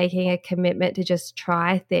me, making a commitment to just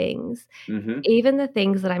try things, even the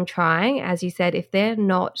things that I'm trying, as you said, if they're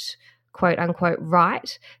not quote unquote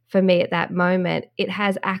right for me at that moment, it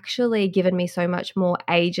has actually given me so much more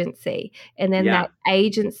agency. And then that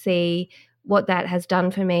agency, what that has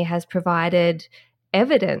done for me has provided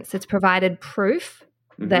evidence. It's provided proof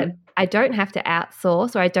that I don't have to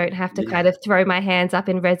outsource, or I don't have to kind of throw my hands up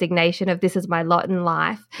in resignation of this is my lot in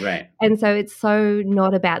life. Right. And so it's so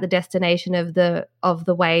not about the destination of the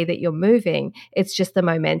way that you're moving. It's just the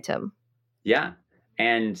momentum. Yeah.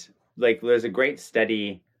 And like there's a great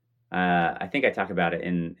study, I think I talk about it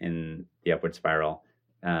in the Upward Spiral,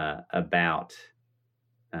 about,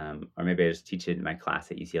 or maybe I just teach it in my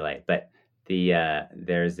class at UCLA, but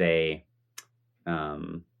there's a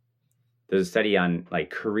study on like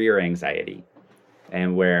career anxiety,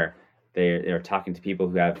 and where they're talking to people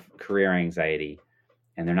who have career anxiety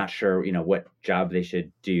and they're not sure, what job they should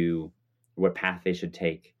do, what path they should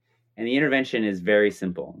take. And the intervention is very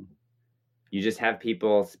simple. You just have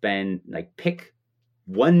people pick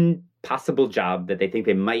one possible job that they think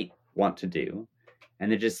they might want to do, and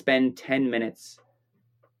then just spend 10 minutes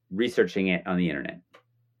researching it on the internet.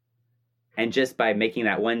 And just by making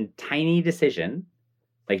that one tiny decision,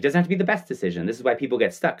 like it doesn't have to be the best decision. This is why people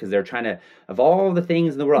get stuck, because they're trying to, of all the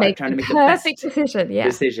things in the world, they're trying to make the perfect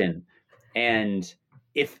decision. And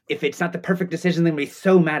if it's not the perfect decision, then we'll be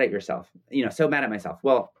so mad at yourself, so mad at myself.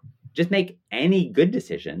 Well, just make any good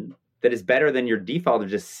decision that is better than your default of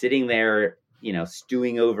just sitting there,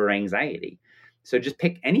 stewing over anxiety. So just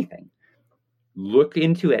pick anything, look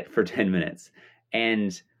into it for 10 minutes.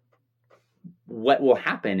 And what will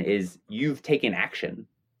happen is you've taken action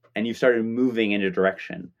and you've started moving in a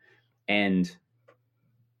direction. And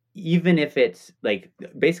even if it's like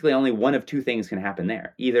basically only one of two things can happen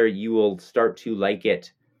there. Either you will start to like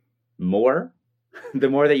it more the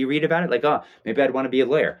more that you read about it, like, oh, maybe I'd want to be a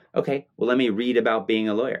lawyer. Okay, well, let me read about being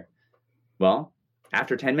a lawyer. Well,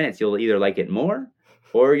 after 10 minutes, you'll either like it more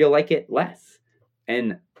or you'll like it less.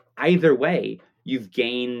 And either way, you've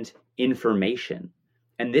gained information.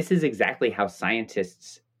 And this is exactly how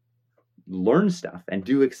scientists learn stuff and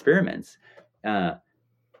do experiments.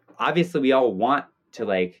 Obviously, we all want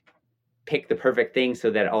to pick the perfect thing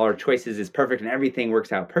so that all our choices is perfect and everything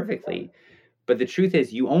works out perfectly. But the truth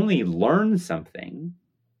is, you only learn something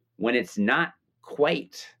when it's not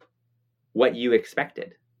quite what you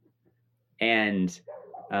expected. And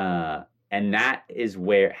that is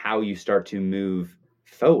how you start to move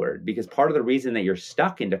forward. Because part of the reason that you're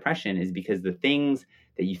stuck in depression is because the things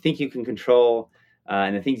that you think you can control,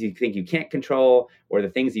 and the things you think you can't control, or the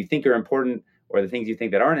things you think are important, or the things you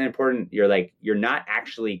think that aren't important, you're not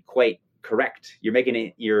actually quite correct. You're making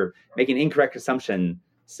an incorrect assumption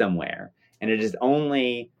somewhere. And it is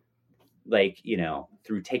only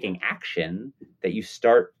through taking action that you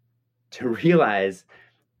start to realize,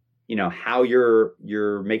 how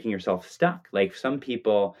you're making yourself stuck. Like some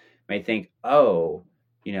people may think, oh,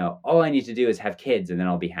 all I need to do is have kids and then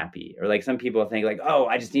I'll be happy. Or like some people think like, oh,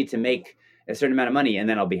 I just need to make a certain amount of money and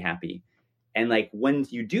then I'll be happy. And like when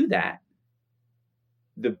you do that,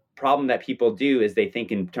 the problem that people do is they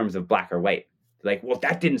think in terms of black or white. Like, well,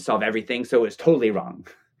 that didn't solve everything, so it's totally wrong.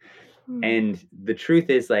 And the truth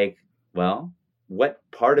is like, well, what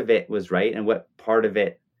part of it was right and what part of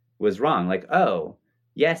it was wrong? Like, oh,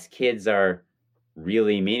 yes, kids are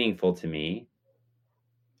really meaningful to me.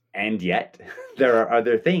 And yet there are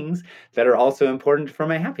other things that are also important for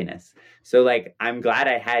my happiness. So like, I'm glad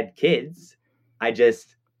I had kids. I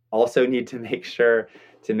just also need to make sure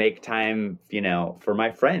to make time, for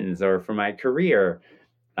my friends or for my career.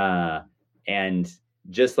 And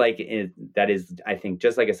just like that is, I think,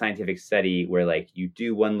 just like a scientific study where like you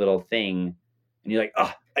do one little thing and you're like,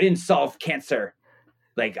 oh, I didn't solve cancer.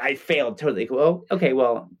 Like I failed totally. Well, okay.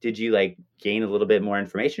 Well, did you like gain a little bit more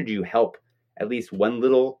information? Do you help at least one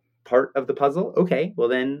little part of the puzzle? Okay. Well,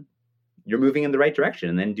 then you're moving in the right direction,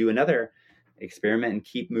 and then do another experiment and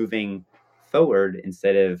keep moving forward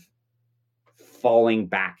instead of falling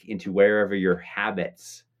back into wherever your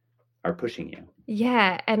habits are pushing you.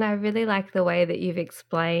 Yeah, and I really like the way that you've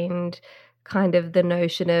explained kind of the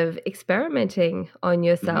notion of experimenting on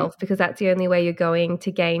yourself, because that's the only way you're going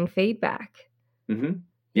to gain feedback. Mm-hmm.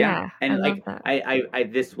 Yeah. And I like love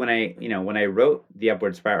that. when I wrote the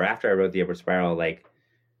Upward Spiral, after I wrote the Upward Spiral, like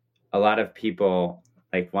a lot of people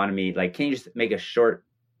like wanted me, like, can you just make a short,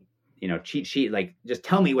 cheat sheet? Like, just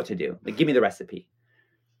tell me what to do. Like, give me the recipe.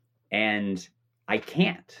 And I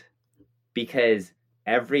can't, because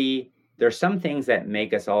there's some things that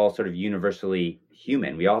make us all sort of universally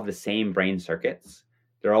human. We all have the same brain circuits.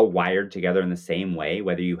 They're all wired together in the same way,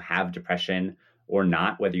 whether you have depression or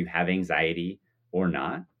not, whether you have anxiety or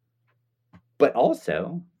not. But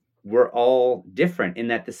also, we're all different in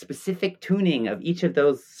that the specific tuning of each of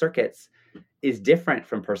those circuits is different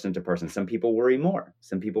from person to person. Some people worry more.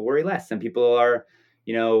 Some people worry less. Some people are,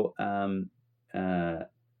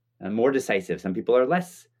 more decisive. Some people are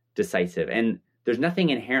less decisive. And there's nothing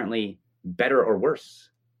inherently better or worse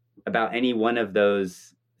about any one of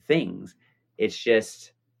those things. It's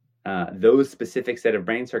just those specific set of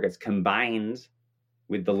brain circuits combined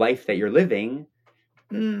with the life that you're living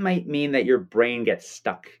might mean that your brain gets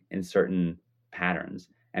stuck in certain patterns.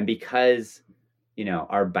 And because,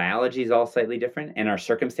 our biology is all slightly different and our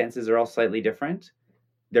circumstances are all slightly different,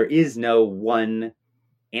 there is no one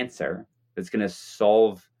answer that's going to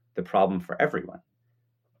solve the problem for everyone.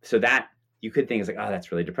 So that you could think is like, oh,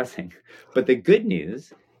 that's really depressing. But the good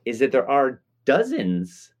news is that there are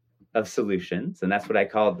dozens of solutions. And that's what I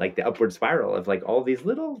called like the upward spiral of like all these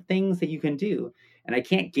little things that you can do. And I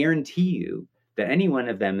can't guarantee you that any one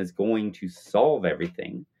of them is going to solve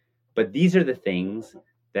everything. But these are the things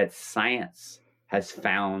that science has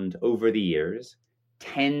found over the years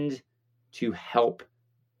tend to help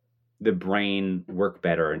the brain work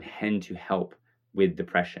better and tend to help with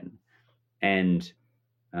depression. And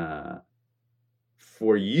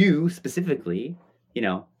for you specifically,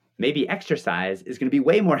 maybe exercise is going to be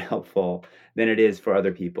way more helpful than it is for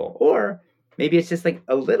other people. Or maybe it's just like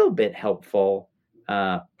a little bit helpful,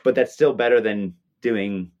 but that's still better than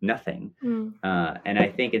doing nothing. And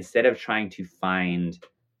I think instead of trying to find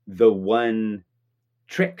the one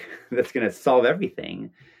trick that's going to solve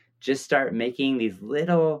everything, just start making these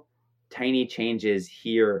little tiny changes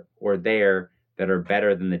here or there that are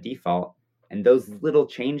better than the default. And those little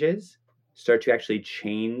changes start to actually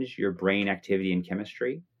change your brain activity and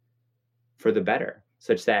chemistry for the better,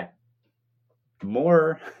 such that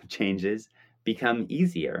more changes become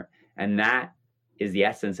easier. And that is the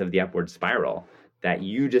essence of the upward spiral, that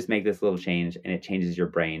you just make this little change and it changes your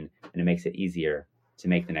brain and it makes it easier to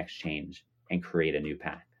make the next change and create a new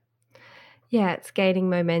path. Yeah, it's gaining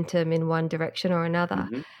momentum in one direction or another.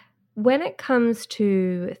 When it comes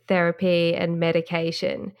to therapy and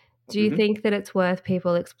medication, do you think that it's worth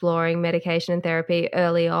people exploring medication and therapy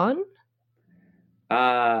early on?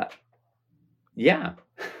 Yeah.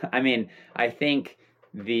 I mean, I think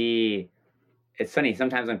it's funny,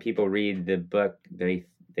 sometimes when people read the book, they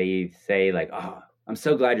say like, oh, I'm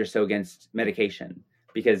so glad you're so against medication,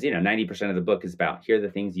 because, 90% of the book is about, here are the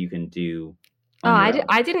things you can do.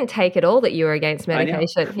 I didn't take it all that you were against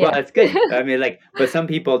medication. Yeah. Well, that's good. I mean, but some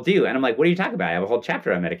people do. And I'm like, what are you talking about? I have a whole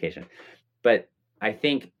chapter on medication. But I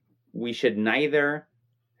think we should neither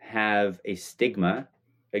have a stigma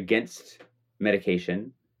against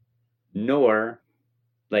medication nor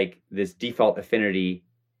like this default affinity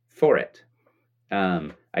for it.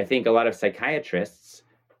 I think a lot of psychiatrists,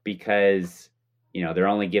 because, they're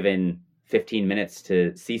only given 15 minutes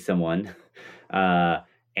to see someone,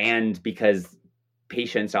 and because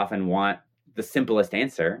patients often want the simplest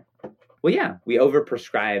answer, well, yeah, we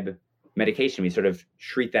overprescribe medication. We sort of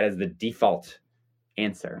treat that as the default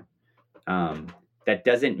answer. That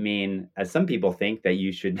doesn't mean, as some people think, that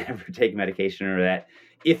you should never take medication, or that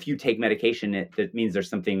if you take medication, that means there's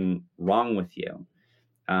something wrong with you.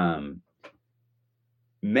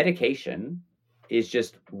 Medication is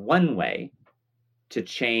just one way to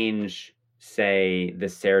change, say, the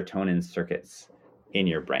serotonin circuits in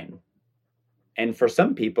your brain. And for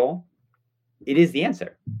some people, it is the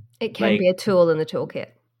answer. It can be a tool in the toolkit.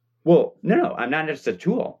 Well, no, I'm not just a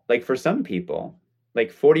tool. Like for some people,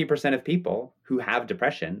 like 40% of people who have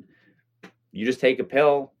depression, you just take a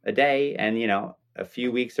pill a day and, a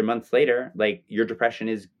few weeks or months later, like your depression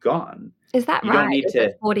is gone. Is that you right? Don't need is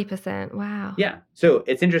it 40%? Wow. Yeah. So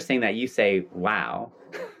it's interesting that you say, wow,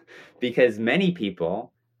 because many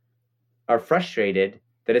people are frustrated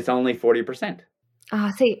that it's only 40%.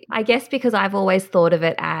 See, I guess because I've always thought of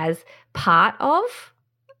it as part of,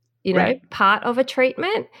 Right. part of a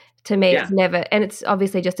treatment. To me, It's never, and it's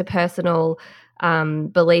obviously just a personal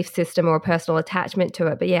belief system or a personal attachment to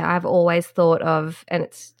it. But yeah, I've always thought of, and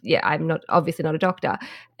I'm obviously not a doctor,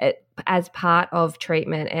 as part of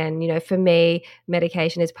treatment. And, for me,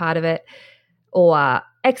 medication is part of it, or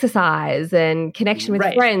exercise and connection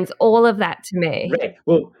with friends, all of that to me. Right.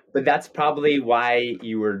 Well, but that's probably why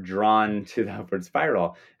you were drawn to the upward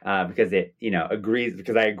spiral, because it, agrees,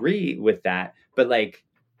 because I agree with that. But like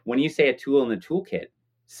when you say a tool in the toolkit,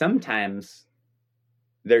 sometimes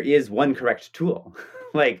there is one correct tool.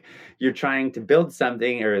 Like you're trying to build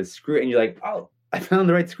something or a screw and you're like, oh, I found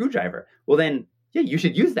the right screwdriver. Well, then, yeah, you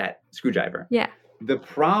should use that screwdriver. Yeah. The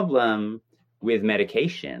problem with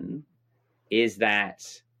medication is that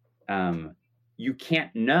you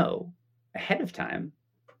can't know ahead of time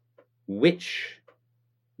which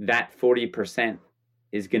that 40%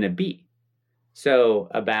 is going to be. So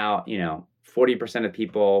about, 40% of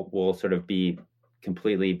people will sort of be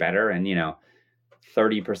completely better, and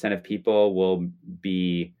 30% of people will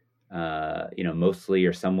be mostly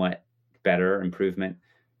or somewhat better improvement,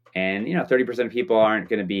 and 30% of people aren't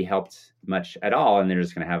going to be helped much at all, and they're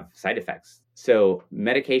just going to have side effects. So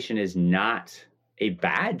medication is not a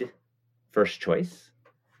bad first choice.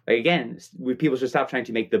 Like again, people should stop trying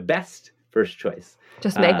to make the best first choice.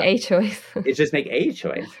 Just make a choice. It's just make a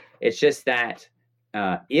choice. It's just that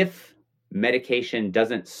if medication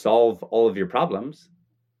doesn't solve all of your problems,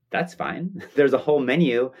 that's fine. There's a whole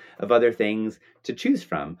menu of other things to choose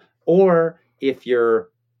from. Or if you're,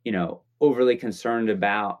 overly concerned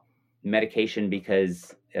about medication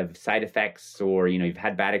because of side effects, or, you've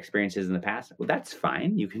had bad experiences in the past, well, that's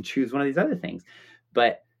fine. You can choose one of these other things.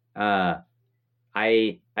 But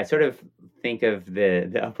I sort of think of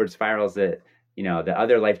the upward spirals that, the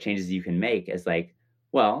other life changes you can make as like,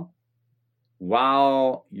 well,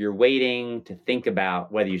 while you're waiting to think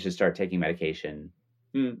about whether you should start taking medication,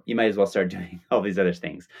 you might as well start doing all these other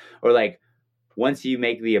things. Or like once you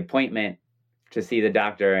make the appointment to see the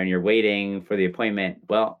doctor and you're waiting for the appointment,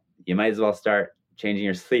 well, you might as well start changing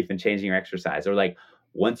your sleep and changing your exercise. Or like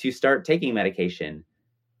once you start taking medication,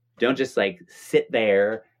 don't just like sit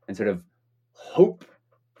there and sort of hope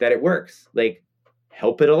that it works. Like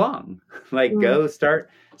help it along. Like go start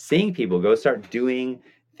seeing people, go start doing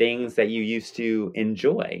things that you used to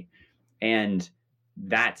enjoy. And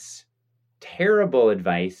that's terrible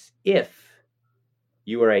advice if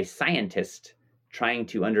you are a scientist trying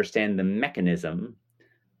to understand the mechanism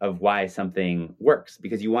of why something works,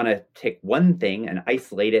 because you want to take one thing and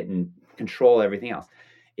isolate it and control everything else.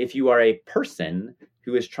 If you are a person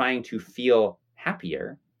who is trying to feel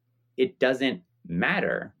happier, it doesn't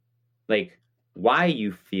matter like why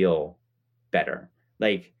you feel better.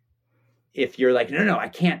 Like if you're like, no, I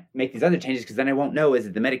can't make these other changes because then I won't know, is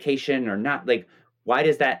it the medication or not? Like, why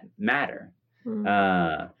does that matter?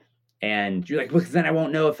 And you're like, well, because then I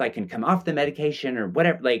won't know if I can come off the medication or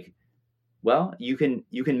whatever. Like, well, you can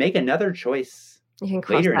make another choice. You can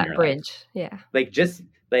cross later that in your bridge. life. Yeah. Like just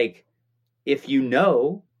like if you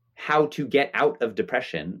know how to get out of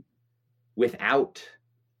depression without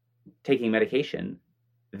taking medication,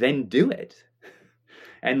 then do it.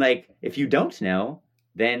 And like if you don't know,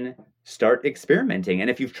 then start experimenting. And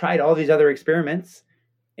if you've tried all these other experiments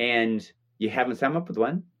and you haven't come up with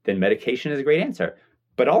one, then medication is a great answer.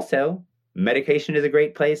 But also, medication is a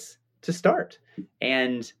great place to start.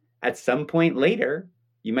 And at some point later,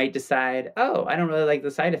 you might decide, oh, I don't really like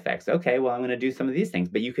the side effects. Okay, well, I'm going to do some of these things.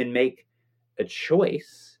 But you can make a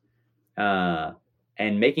choice, and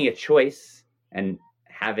making a choice and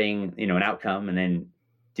having, an outcome, and then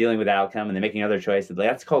dealing with that outcome, and then making other choices.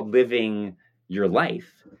 That's called living your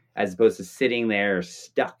life, as opposed to sitting there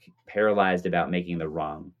stuck, paralyzed about making the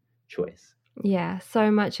wrong choice. Yeah,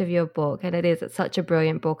 so much of your book, and it's such a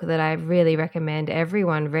brilliant book that I really recommend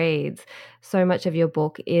everyone reads. So much of your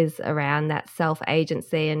book is around that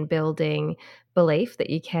self-agency and building belief that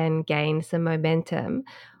you can gain some momentum.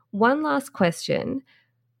 One last question.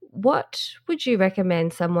 What would you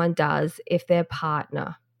recommend someone does if their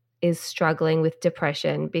partner is struggling with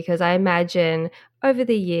depression? Because I imagine over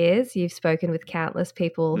the years you've spoken with countless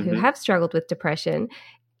people who have struggled with depression.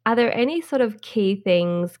 Are there any sort of key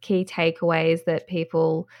things, key takeaways that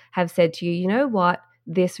people have said to you, you know what,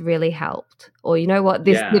 this really helped, or you know what,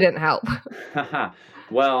 this didn't help?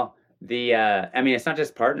 Well, it's not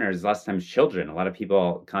just partners. Lots of times children. A lot of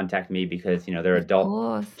people contact me because, they're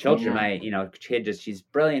adult children. Yeah. My, kid she's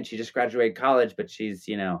brilliant. She just graduated college, but she's,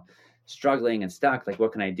 struggling and stuck. Like,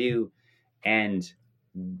 what can I do? And,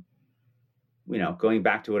 going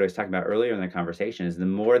back to what I was talking about earlier in the conversation, is the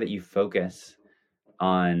more that you focus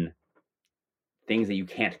on things that you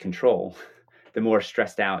can't control, the more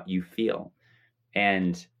stressed out you feel.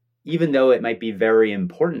 And even though it might be very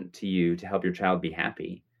important to you to help your child be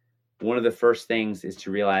happy, one of the first things is to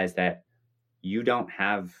realize that you don't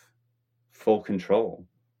have full control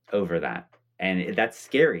over that. And that's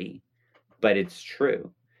scary, but it's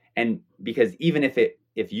true. And because even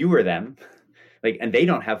if you were them, and they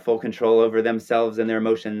don't have full control over themselves and their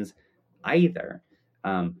emotions either.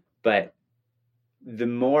 But the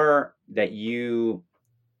more that you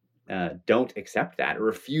don't accept that or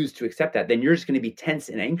refuse to accept that, then you're just going to be tense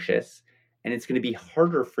and anxious, and it's going to be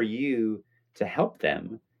harder for you to help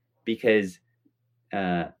them, because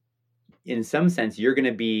in some sense, you're going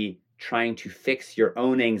to be trying to fix your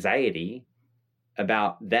own anxiety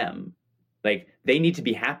about them. Like, they need to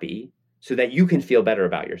be happy so that you can feel better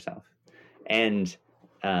about yourself. And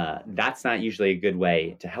that's not usually a good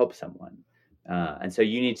way to help someone. And so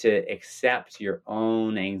you need to accept your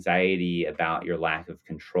own anxiety about your lack of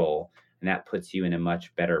control, and that puts you in a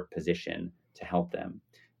much better position to help them.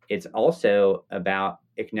 It's also about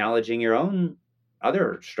acknowledging your own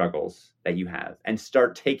other struggles that you have and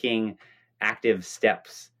start taking active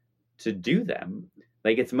steps to do them.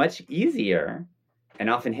 Like, it's much easier and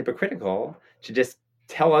often hypocritical to just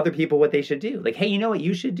tell other people what they should do. Like, hey, you know what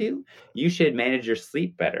you should do? You should manage your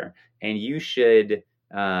sleep better, and you should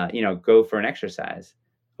go for an exercise.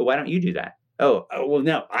 But why don't you do that? Oh, well,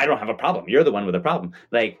 no, I don't have a problem. You're the one with a problem.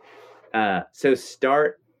 So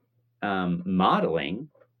start modeling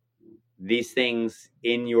these things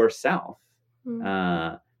in yourself.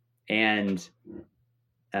 And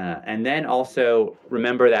then also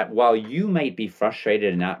remember that while you might be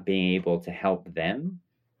frustrated at not being able to help them,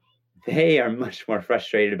 they are much more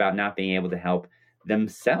frustrated about not being able to help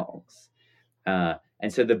themselves.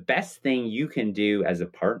 And so the best thing you can do as a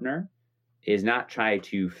partner is not try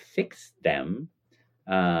to fix them,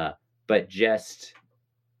 but just,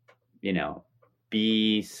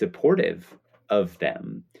 be supportive of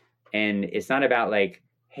them. And it's not about like,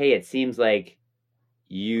 hey, it seems like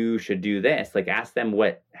you should do this. Like, ask them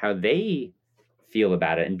how they feel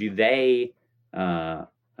about it, and do they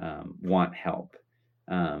want help?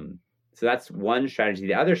 So that's one strategy.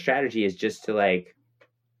 The other strategy is just to like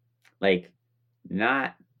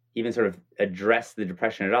not even sort of address the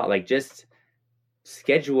depression at all. Like, just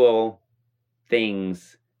schedule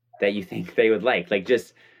things that you think they would like. Like,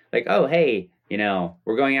 just like, oh, hey,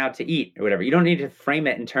 we're going out to eat or whatever. You don't need to frame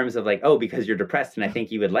it in terms of like, oh, because you're depressed and I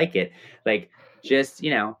think you would like it. Like, just,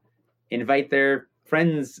 invite their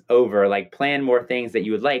friends over, like, plan more things that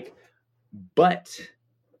you would like, but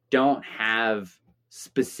don't have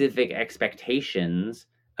specific expectations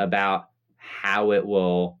about how it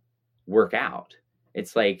will work out.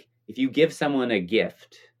 It's like, if you give someone a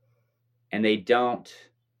gift and they don't,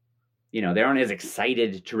 they aren't as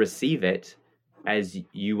excited to receive it as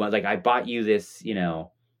you want. Like, I bought you this, new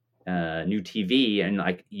TV, and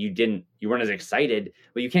like, you weren't as excited.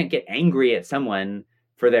 Well, you can't get angry at someone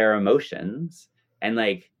for their emotions. And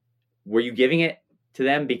like, were you giving it to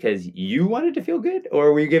them because you wanted to feel good,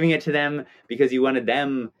 or were you giving it to them because you wanted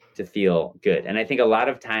them to feel good? And I think a lot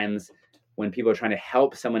of times when people are trying to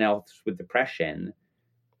help someone else with depression,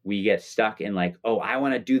 we get stuck in like, oh, I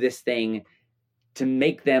want to do this thing to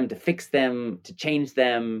make them, to fix them, to change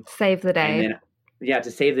them. Save the day. And then,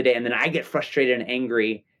 to save the day. And then I get frustrated and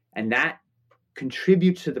angry, and that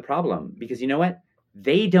contributes to the problem, because you know what?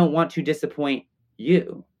 they don't want to disappoint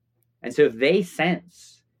you. And so if they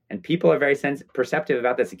sense, and people are very perceptive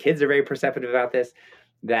about this, the kids are very perceptive about this,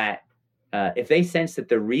 that if they sense that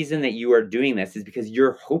the reason that you are doing this is because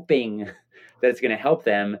you're hoping that it's going to help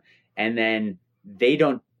them, and then they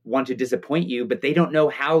don't want to disappoint you, but they don't know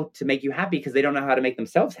how to make you happy because they don't know how to make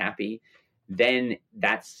themselves happy, then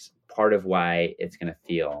that's part of why it's going to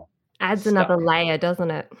feel adds stuck. another layer, doesn't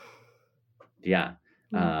it? Yeah.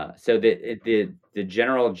 So the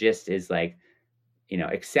general gist is like,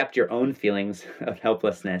 accept your own feelings of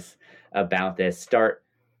helplessness about this. Start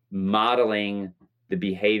modeling the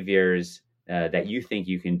behaviors that you think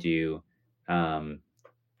you can do.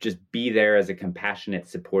 Just be there as a compassionate,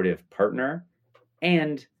 supportive partner,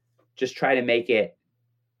 and just try to make it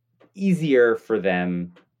easier for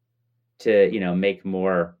them to, make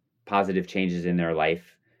more positive changes in their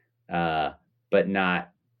life, but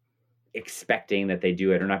not expecting that they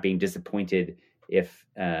do it, or not being disappointed if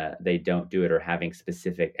they don't do it, or having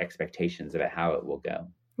specific expectations about how it will go.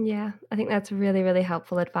 Yeah, I think that's really, really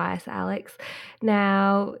helpful advice, Alex.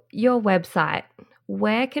 Now, your website,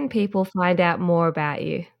 where can people find out more about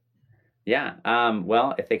you? Yeah.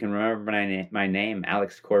 Well, if they can remember my name,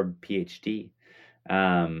 Alex Korb, PhD.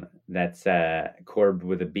 That's Korb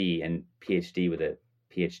with a B and PhD with a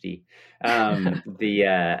PhD. My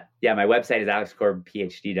website is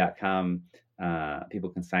alexkorbphd.com. People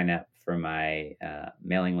can sign up for my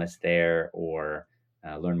mailing list there, or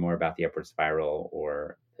learn more about the Upward Spiral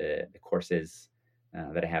or the courses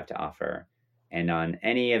that I have to offer. And on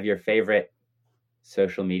any of your favorite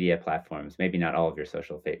social media platforms, maybe not all of your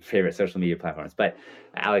favorite social media platforms, but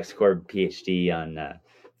Alex Korb PhD on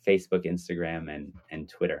Facebook, Instagram, and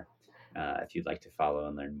Twitter, if you'd like to follow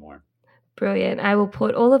and learn more. Brilliant. I will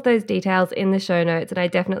put all of those details in the show notes, and I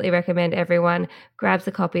definitely recommend everyone grabs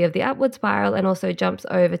a copy of The Upward Spiral and also jumps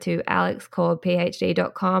over to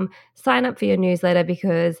alexkorbphd.com. Sign up for your newsletter,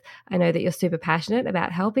 because I know that you're super passionate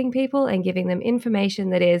about helping people and giving them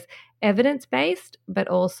information that is evidence-based, but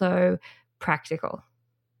also practical.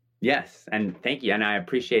 Yes, and thank you. And I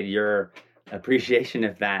appreciate your appreciation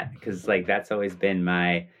of that, because that's always been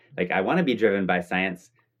my, I want to be driven by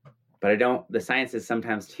science, but the science is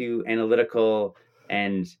sometimes too analytical,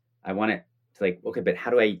 and I want it to okay, but how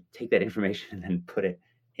do I take that information and then put it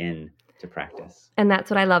into practice? And that's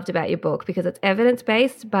what I loved about your book, because it's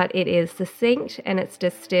evidence-based, but it is succinct and it's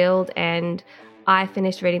distilled. And I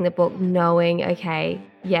finished reading the book knowing, okay,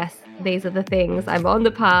 yes, these are the things. I'm on the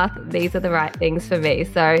path. These are the right things for me.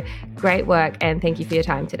 So great work, and thank you for your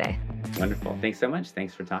time today. Wonderful. Thanks so much.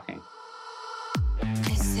 Thanks for talking.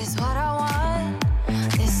 This is what I want.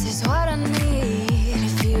 This is what I need.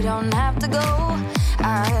 If you don't have to go,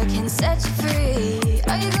 I can set you free.